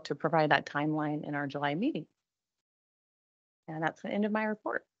we hope to provide that timeline in our July meeting. And that's the end of my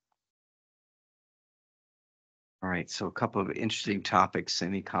report. All right, so a couple of interesting topics.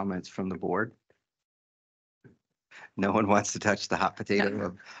 Any comments from the board? No one wants to touch the hot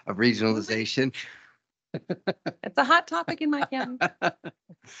potato of regionalization. It's a hot topic in my county.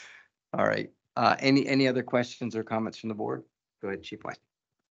 All right, any other questions or comments from the board? Go ahead, Chief White.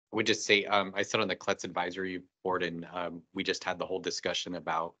 I would just say, I sit on the CLETS advisory board, and we just had the whole discussion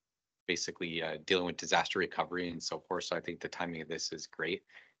about basically dealing with disaster recovery and so forth. So I think the timing of this is great.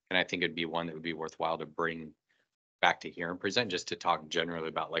 And I think it'd be one that would be worthwhile to bring back to here and present, just to talk generally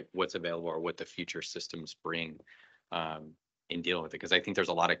about like what's available or what the future systems bring in dealing with it. Because I think there's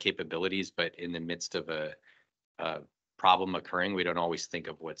a lot of capabilities, but in the midst of a problem occurring, we don't always think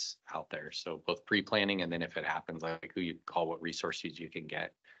of what's out there. So both pre-planning, and then if it happens, like who you call, what resources you can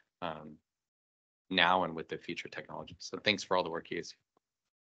get now and with the future technology. So thanks for all the work you guys.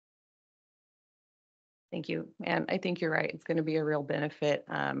 Thank you. And I think you're right. It's going to be a real benefit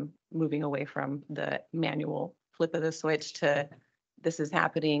moving away from the manual flip of the switch to this is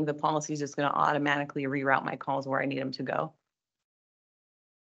happening. The policy is just going to automatically reroute my calls where I need them to go.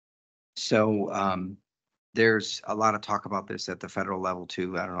 So there's a lot of talk about this at the federal level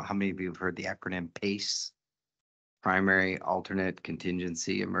too. I don't know how many of you have heard the acronym PACE, primary, alternate,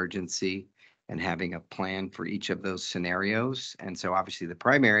 contingency, emergency, and having a plan for each of those scenarios. And so obviously the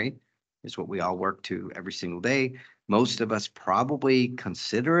primary is what we all work to every single day. Most of us probably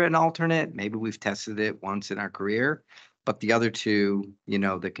consider an alternate. Maybe we've tested it once in our career, but the other two, you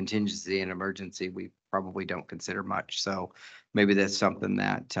know, the contingency and emergency, we probably don't consider much. So maybe that's something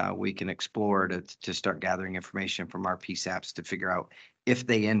that we can explore to start gathering information from our PSAPs to figure out if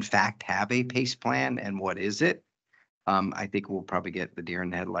they in fact have a PACE plan and what is it. I think we'll probably get the deer in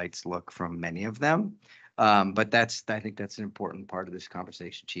the headlights look from many of them. But I think that's an important part of this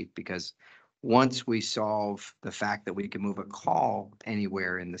conversation, Chief, because once we solve the fact that we can move a call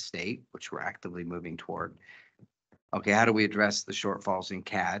anywhere in the state, which we're actively moving toward, okay, how do we address the shortfalls in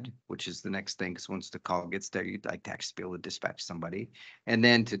CAD, which is the next thing? Because once the call gets there, you'd like to actually be able to dispatch somebody. And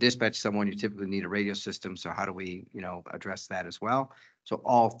then to dispatch someone, you typically need a radio system. So how do we, address that as well? So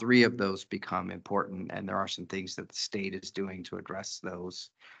all three of those become important. And there are some things that the state is doing to address those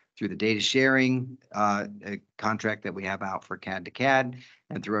through the data sharing contract that we have out for CAD to CAD,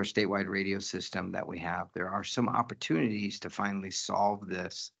 and through our statewide radio system that we have. There are some opportunities to finally solve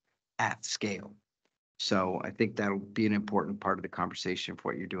this at scale. So I think that'll be an important part of the conversation for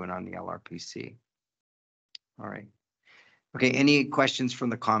what you're doing on the LRPC. All right. Okay, any questions from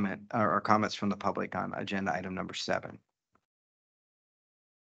the comments from the public on agenda item number 7?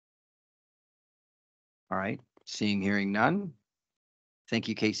 All right, seeing, hearing none. Thank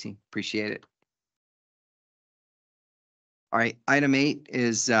you, Casey. Appreciate it. All right, item 8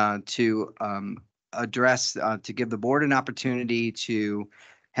 is to address, to give the board an opportunity to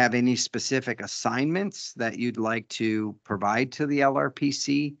have any specific assignments that you'd like to provide to the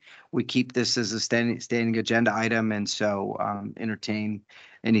LRPC. We keep this as a standing agenda item, and so entertain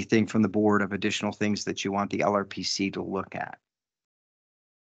anything from the board of additional things that you want the LRPC to look at.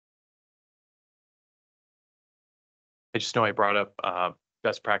 I just know I brought up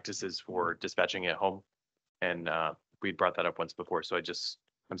best practices for dispatching at home, and we brought that up once before. So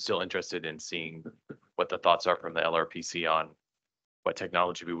I'm still interested in seeing what the thoughts are from the LRPC on what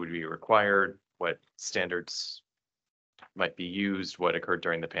technology would be required, what standards might be used, what occurred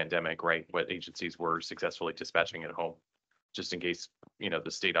during the pandemic, right? What agencies were successfully dispatching at home, just in case,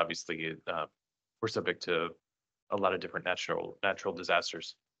 the state obviously, we're subject to a lot of different natural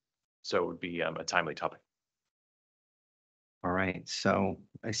disasters. So it would be a timely topic. All right, so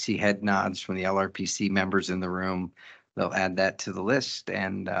I see head nods from the LRPC members in the room. They'll add that to the list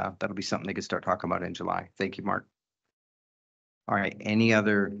and that'll be something they can start talking about in July. Thank you, Mark. All right, any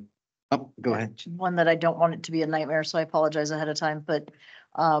other? Oh, go ahead. One that I don't want it to be a nightmare, so I apologize ahead of time, but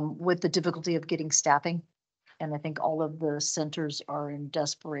with the difficulty of getting staffing. And I think all of the centers are in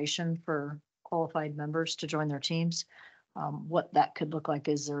desperation for qualified members to join their teams. What that could look like,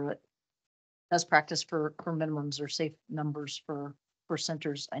 is there a best practice for minimums or safe numbers for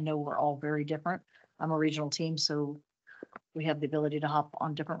centers? I know we're all very different. I'm a regional team, so we have the ability to hop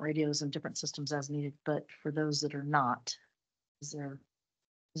on different radios and different systems as needed, but for those that are not, is there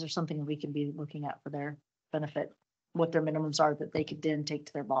something we can be looking at for their benefit? What their minimums are that they could then take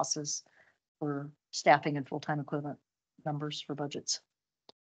to their bosses for staffing and full-time equivalent numbers for budgets?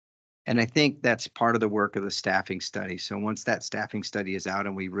 And I think that's part of the work of the staffing study. So once that staffing study is out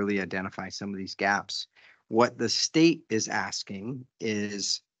and we really identify some of these gaps, what the state is asking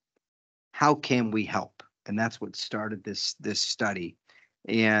is, how can we help? And that's what started this study.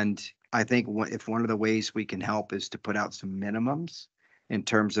 And I think if one of the ways we can help is to put out some minimums in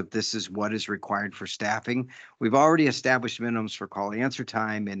terms of this is what is required for staffing. We've already established minimums for call answer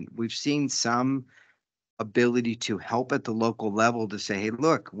time, and we've seen some ability to help at the local level to say, hey,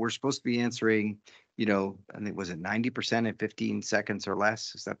 look, we're supposed to be answering, I think, was it 90% in 15 seconds or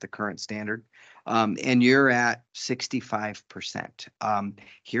less? Is that the current standard? And you're at 65%.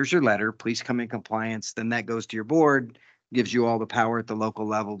 Here's your letter, please come in compliance. Then that goes to your board, gives you all the power at the local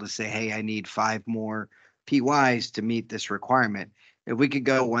level to say, hey, I need 5 more PYs to meet this requirement. If we could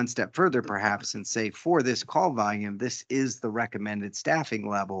go one step further, perhaps, and say, for this call volume, this is the recommended staffing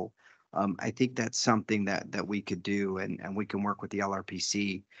level. I think that's something that we could do, and we can work with the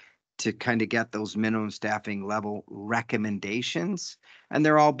LRPC to kind of get those minimum staffing level recommendations. And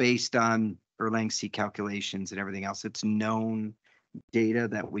they're all based on Erlang C calculations and everything else. It's known data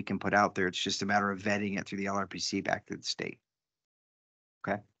that we can put out there. It's just a matter of vetting it through the LRPC back to the state.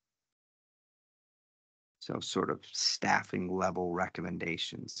 Okay. So sort of staffing level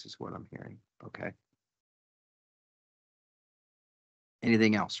recommendations is what I'm hearing. Okay.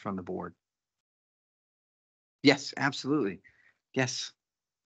 Anything else from the board? Yes, absolutely. Yes.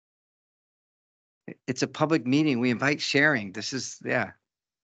 It's a public meeting. We invite sharing. This is, yeah.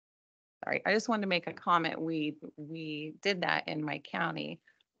 Sorry, I just wanted to make a comment. We did that in my county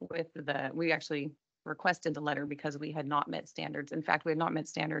with we actually requested the letter because we had not met standards. In fact, we had not met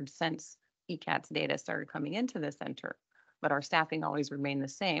standards since ECAT's data started coming into the center, but our staffing always remained the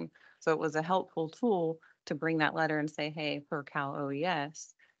same. So it was a helpful tool to bring that letter and say, hey, per Cal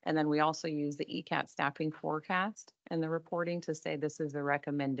OES. And then we also use the ECAT staffing forecast and the reporting to say this is the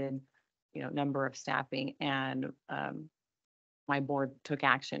recommended, number of staffing, and my board took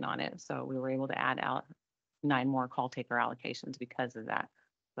action on it. So we were able to add out 9 more call taker allocations because of that.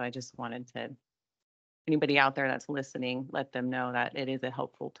 So I just wanted to, anybody out there that's listening, let them know that it is a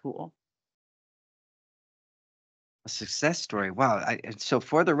helpful tool. A success story. Wow. So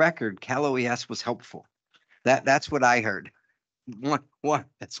for the record, Cal OES was helpful. That's what I heard.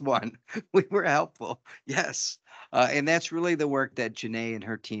 That's one. We were helpful. Yes. And that's really the work that Janae and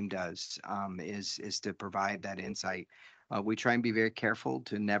her team does, is to provide that insight. We try and be very careful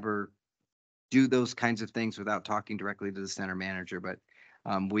to never do those kinds of things without talking directly to the center manager, but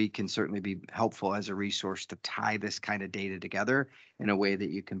we can certainly be helpful as a resource to tie this kind of data together in a way that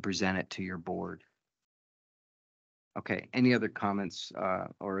you can present it to your board. Okay, any other comments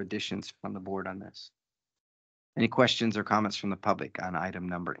or additions from the board on this? Any questions or comments from the public on item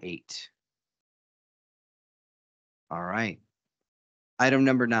number 8? All right. Item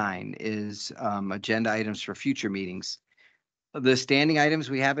number 9 is agenda items for future meetings. The standing items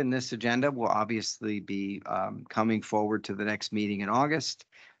we have in this agenda will obviously be coming forward to the next meeting in August.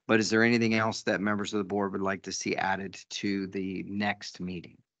 But is there anything else that members of the board would like to see added to the next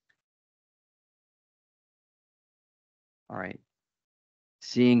meeting? All right.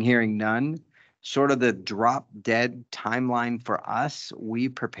 Seeing, hearing none. Sort of the drop dead timeline for us, we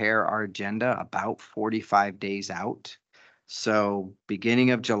prepare our agenda about 45 days out. So beginning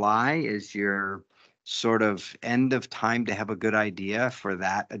of July is your sort of end of time to have a good idea for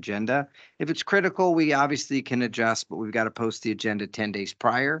that agenda. If it's critical, we obviously can adjust, but we've got to post the agenda 10 days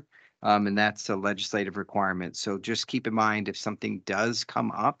prior. And that's a legislative requirement. So just keep in mind, if something does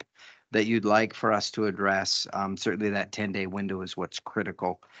come up that you'd like for us to address, certainly that 10-day window is what's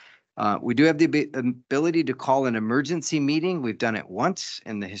critical. We do have the ability to call an emergency meeting. We've done it once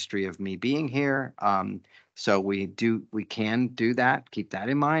in the history of me being here. So we can do that. Keep that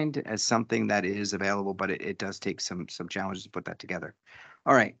in mind as something that is available, but it does take some challenges to put that together.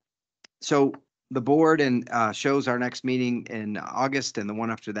 All right. So the board shows our next meeting in August and the one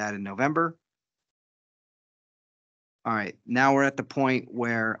after that in November. All right, now we're at the point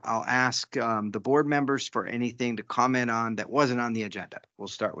where I'll ask the board members for anything to comment on that wasn't on the agenda. We'll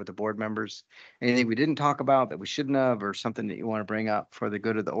start with the board members. Anything we didn't talk about that we shouldn't have, or something that you want to bring up for the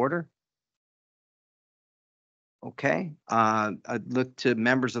good of the order? Okay, I'd look to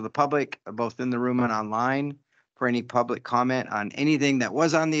members of the public, both in the room and online, for any public comment on anything that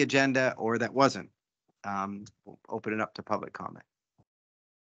was on the agenda or that wasn't. We'll open it up to public comment.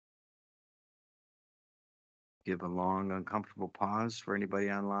 Give a long, uncomfortable pause for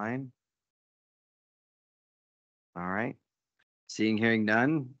anybody online. All right. Seeing, hearing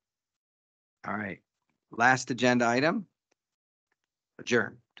none. All right. Last agenda item.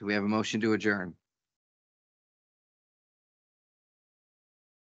 Adjourn. Do we have a motion to adjourn?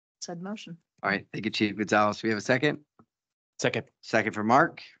 Said motion. All right. Thank you, Chief Gonzalez. Do we have a second? Second. Second for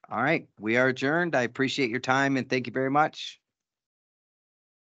Mark. All right. We are adjourned. I appreciate your time and thank you very much.